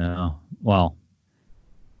 Oh, well,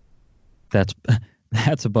 that's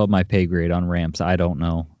above my pay grade on ramps. I don't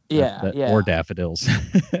know. Yeah. Or daffodils.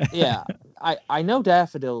 Yeah. I know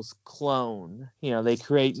daffodils clone. They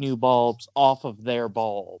create new bulbs off of their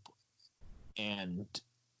bulb, and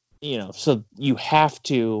so you have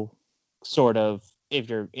to sort of, if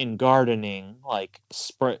you're in gardening, like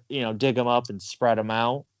spread, dig them up and spread them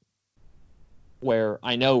out. Where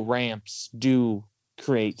I know ramps do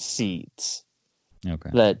create seeds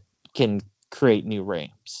that can create new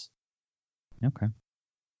ramps. Okay.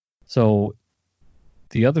 So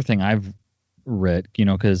the other thing I've read,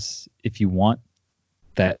 because if you want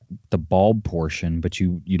the bulb portion, but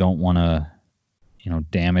you don't want to,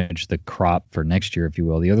 damage the crop for next year, if you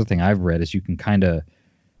will. The other thing I've read is you can kind of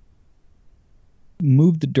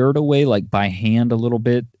move the dirt away, like by hand a little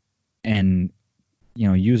bit, and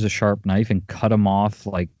use a sharp knife and cut them off,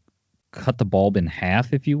 like cut the bulb in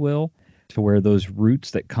half, if you will, to where those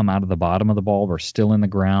roots that come out of the bottom of the bulb are still in the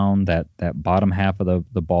ground. That bottom half of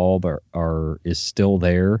the bulb is still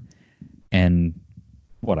there. And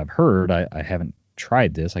what I've heard, I haven't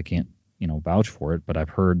tried this, I can't vouch for it, but I've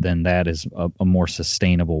heard then that is a more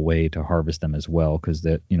sustainable way to harvest them as well, because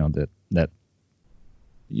that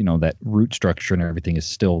root structure and everything is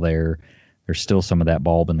still there. There's still some of that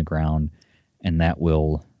bulb in the ground, and that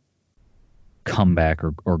will come back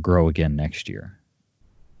or grow again next year.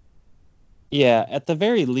 Yeah, at the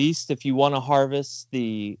very least, if you want to harvest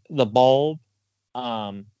the bulb,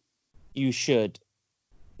 you should,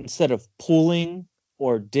 instead of pulling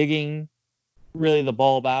or digging really the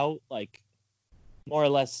bulb out, like more or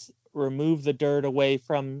less remove the dirt away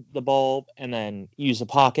from the bulb and then use a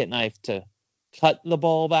pocket knife to cut the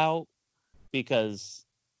bulb out, because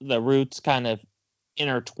the roots kind of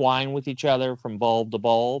intertwine with each other from bulb to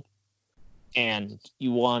bulb, and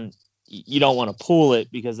you don't want to pull it,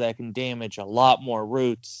 because that can damage a lot more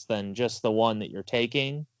roots than just the one that you're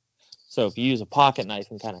taking. So if you use a pocket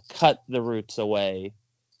knife and kind of cut the roots away,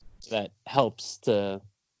 that helps to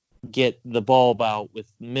get the bulb out with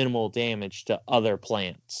minimal damage to other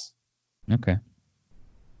plants. Okay.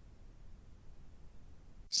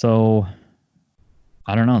 So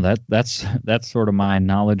I don't know. That's sort of my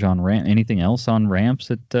knowledge on ramp. Anything else on ramps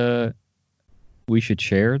that we should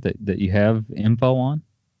share that you have info on?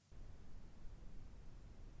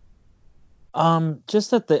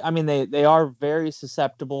 Just that they are very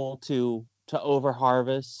susceptible to over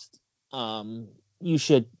harvest. You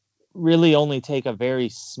should really only take a very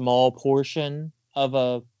small portion of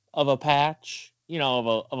a patch,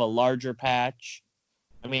 of a larger patch.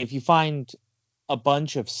 If you find a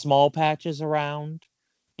bunch of small patches around,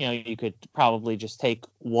 you could probably just take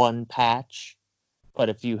one patch. But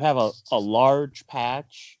if you have a large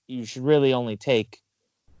patch, you should really only take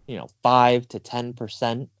 5 to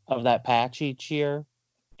 10% of that patch each year,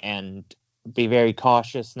 and be very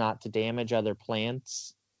cautious not to damage other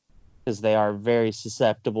plants, because they are very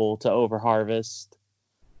susceptible to overharvest.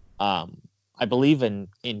 I believe in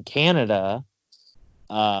Canada,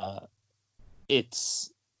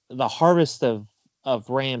 it's the harvest of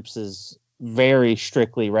ramps is very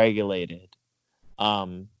strictly regulated,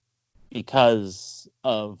 because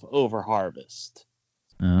of overharvest.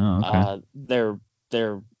 Oh, okay.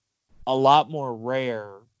 They're a lot more rare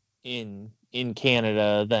in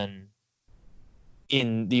Canada than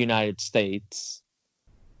in the United States,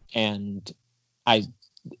 and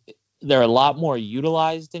they're a lot more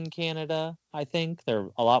utilized in Canada. I think they're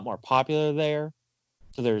a lot more popular there,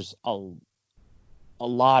 so there's a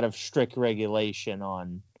lot of strict regulation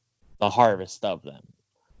on the harvest of them,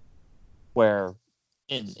 where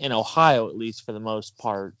in Ohio, at least for the most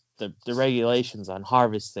part, the regulations on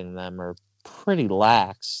harvesting them are pretty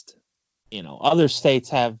laxed. Other states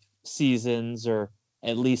have seasons, or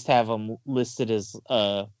at least have them listed as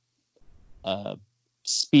a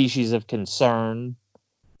species of concern.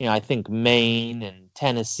 I think Maine and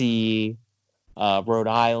Tennessee, Rhode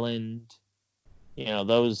Island,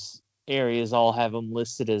 those areas all have them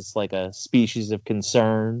listed as like a species of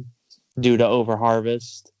concern due to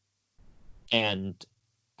overharvest. And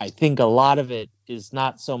I think a lot of it is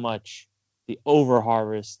not so much the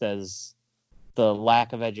overharvest as the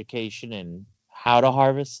lack of education in how to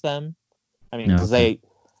harvest them. Because they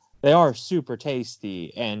are super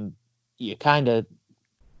tasty, and you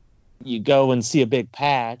go and see a big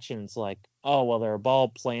patch, and it's like, oh, well, they're a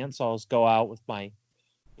bulb plant, so I'll just go out with my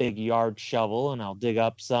big yard shovel and I'll dig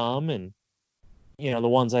up some, and the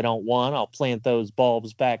ones I don't want, I'll plant those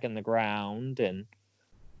bulbs back in the ground. And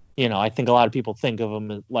I think a lot of people think of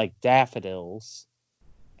them like daffodils,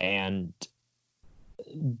 and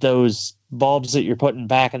those bulbs that you're putting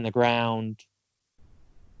back in the ground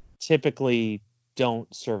typically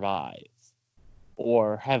don't survive,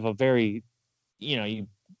 or have a very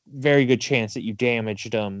good chance that you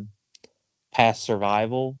damaged them past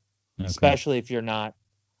survival. especially if you're not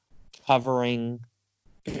covering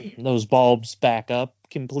those bulbs back up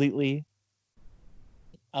completely.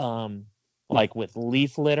 Like with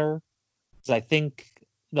leaf litter, because I think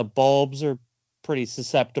the bulbs are pretty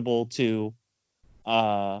susceptible to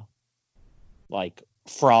like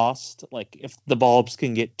frost, like if the bulbs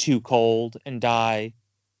can get too cold and die,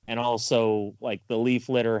 and also like the leaf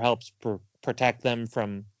litter helps protect them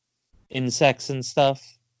from insects and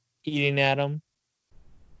stuff eating at them.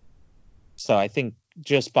 So I think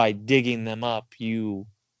just by digging them up, you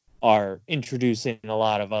are introducing a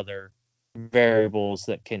lot of other variables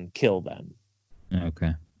that can kill them.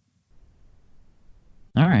 Okay.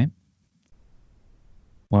 All right.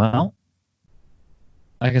 Well,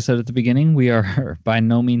 like I said at the beginning, we are by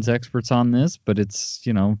no means experts on this, but it's,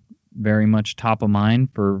 very much top of mind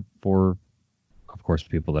for of course,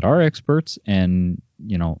 people that are experts and,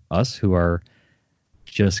 us who are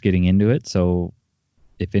just getting into it. So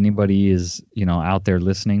if anybody is, out there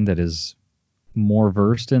listening that is more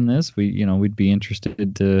versed in this, we'd be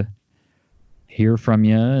interested to hear from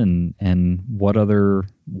you and what other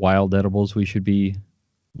wild edibles we should be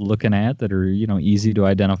looking at that are, easy to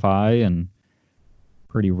identify and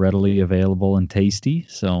pretty readily available and tasty.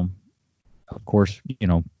 So, of course,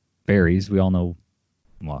 berries, we all know,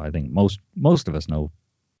 well, I think most of us know,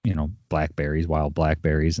 blackberries, wild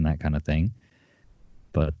blackberries and that kind of thing.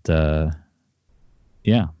 But,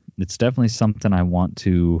 yeah, it's definitely something I want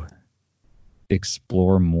to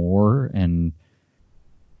explore more and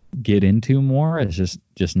get into more. It's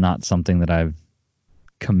just not something that I've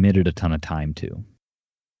committed a ton of time to.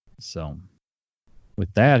 So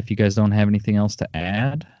with that, if you guys don't have anything else to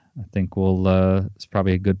add, I think it's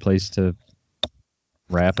probably a good place to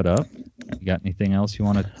wrap it up. You got anything else you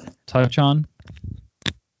want to touch on?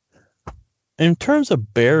 In terms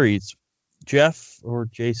of berries, Jeff or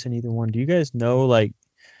Jason, either one, do you guys know, like,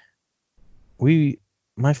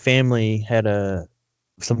 my family had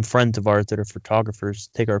some friends of ours that are photographers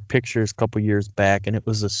take our pictures a couple years back, and it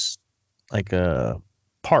was a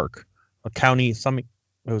park, Summit.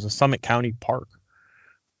 It was a Summit County park,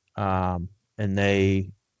 and there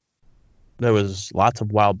was lots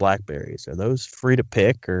of wild blackberries. Are those free to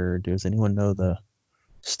pick, or does anyone know the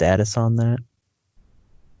status on that?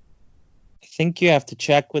 I think you have to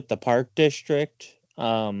check with the park district.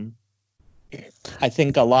 I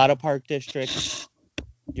think a lot of park districts,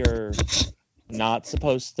 you're not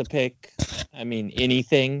supposed to pick,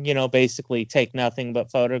 anything, basically take nothing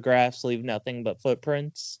but photographs, leave nothing but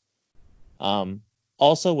footprints.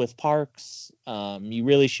 Also with parks, you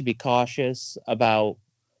really should be cautious about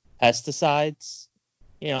pesticides.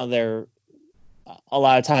 They're a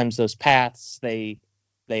lot of times those paths, they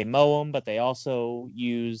mow them, but they also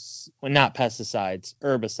use, not pesticides,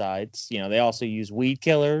 herbicides. They also use weed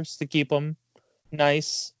killers to keep them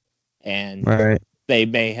nice. And right. They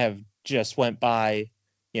may have just went by,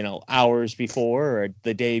 hours before or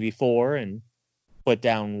the day before and put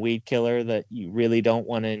down weed killer that you really don't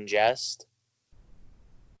want to ingest.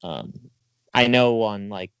 I know on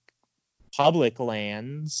like public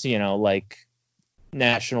lands, like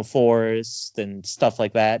national forest and stuff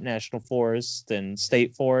like that, national forest and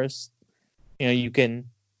state forest, you can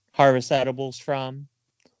harvest edibles from.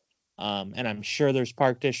 And I'm sure there's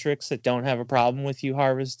park districts that don't have a problem with you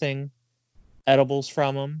harvesting edibles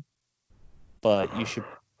from them, but you should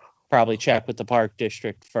probably check with the park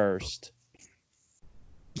district first.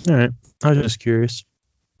 All right. I was just curious.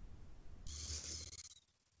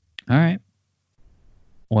 All right.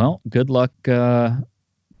 Well, good luck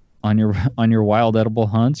on your wild edible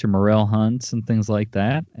hunts, your morel hunts, and things like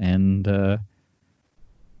that. And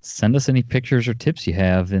send us any pictures or tips you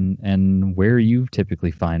have and where you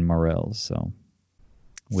typically find morels. So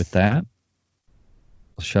with that,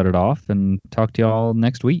 we'll shut it off and talk to you all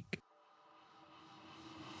next week.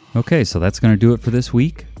 Okay, so that's going to do it for this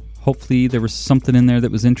week. Hopefully there was something in there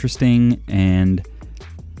that was interesting, and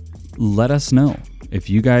let us know. If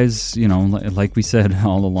you guys, like we said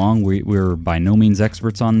all along, we're by no means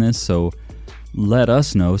experts on this, so let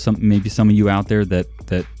us know. Maybe some of you out there that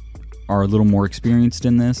are a little more experienced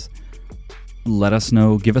in this, let us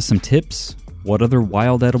know. Give us some tips. What other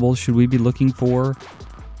wild edibles should we be looking for?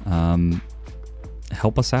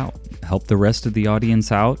 Help us out. Help the rest of the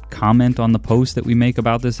audience out. Comment on the post that we make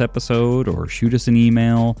about this episode, or shoot us an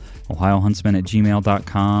email,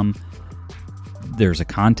 ohiohuntsman@gmail.com. There's a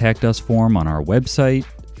contact us form on our website.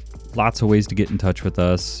 Lots of ways to get in touch with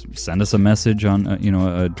us. Send us a message on,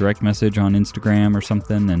 a direct message on Instagram or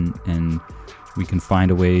something, and we can find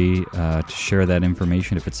a way to share that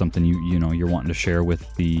information if it's something you're wanting to share with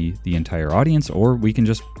the entire audience, or we can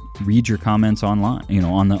just read your comments online,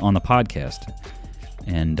 on the podcast.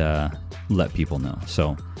 and let people know.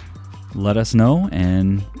 So let us know,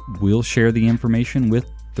 and we'll share the information with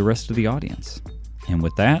the rest of the audience. And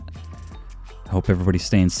with that, I hope everybody's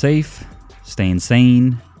staying safe, staying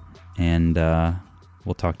sane, and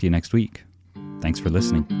we'll talk to you next week. Thanks for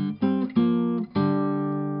listening.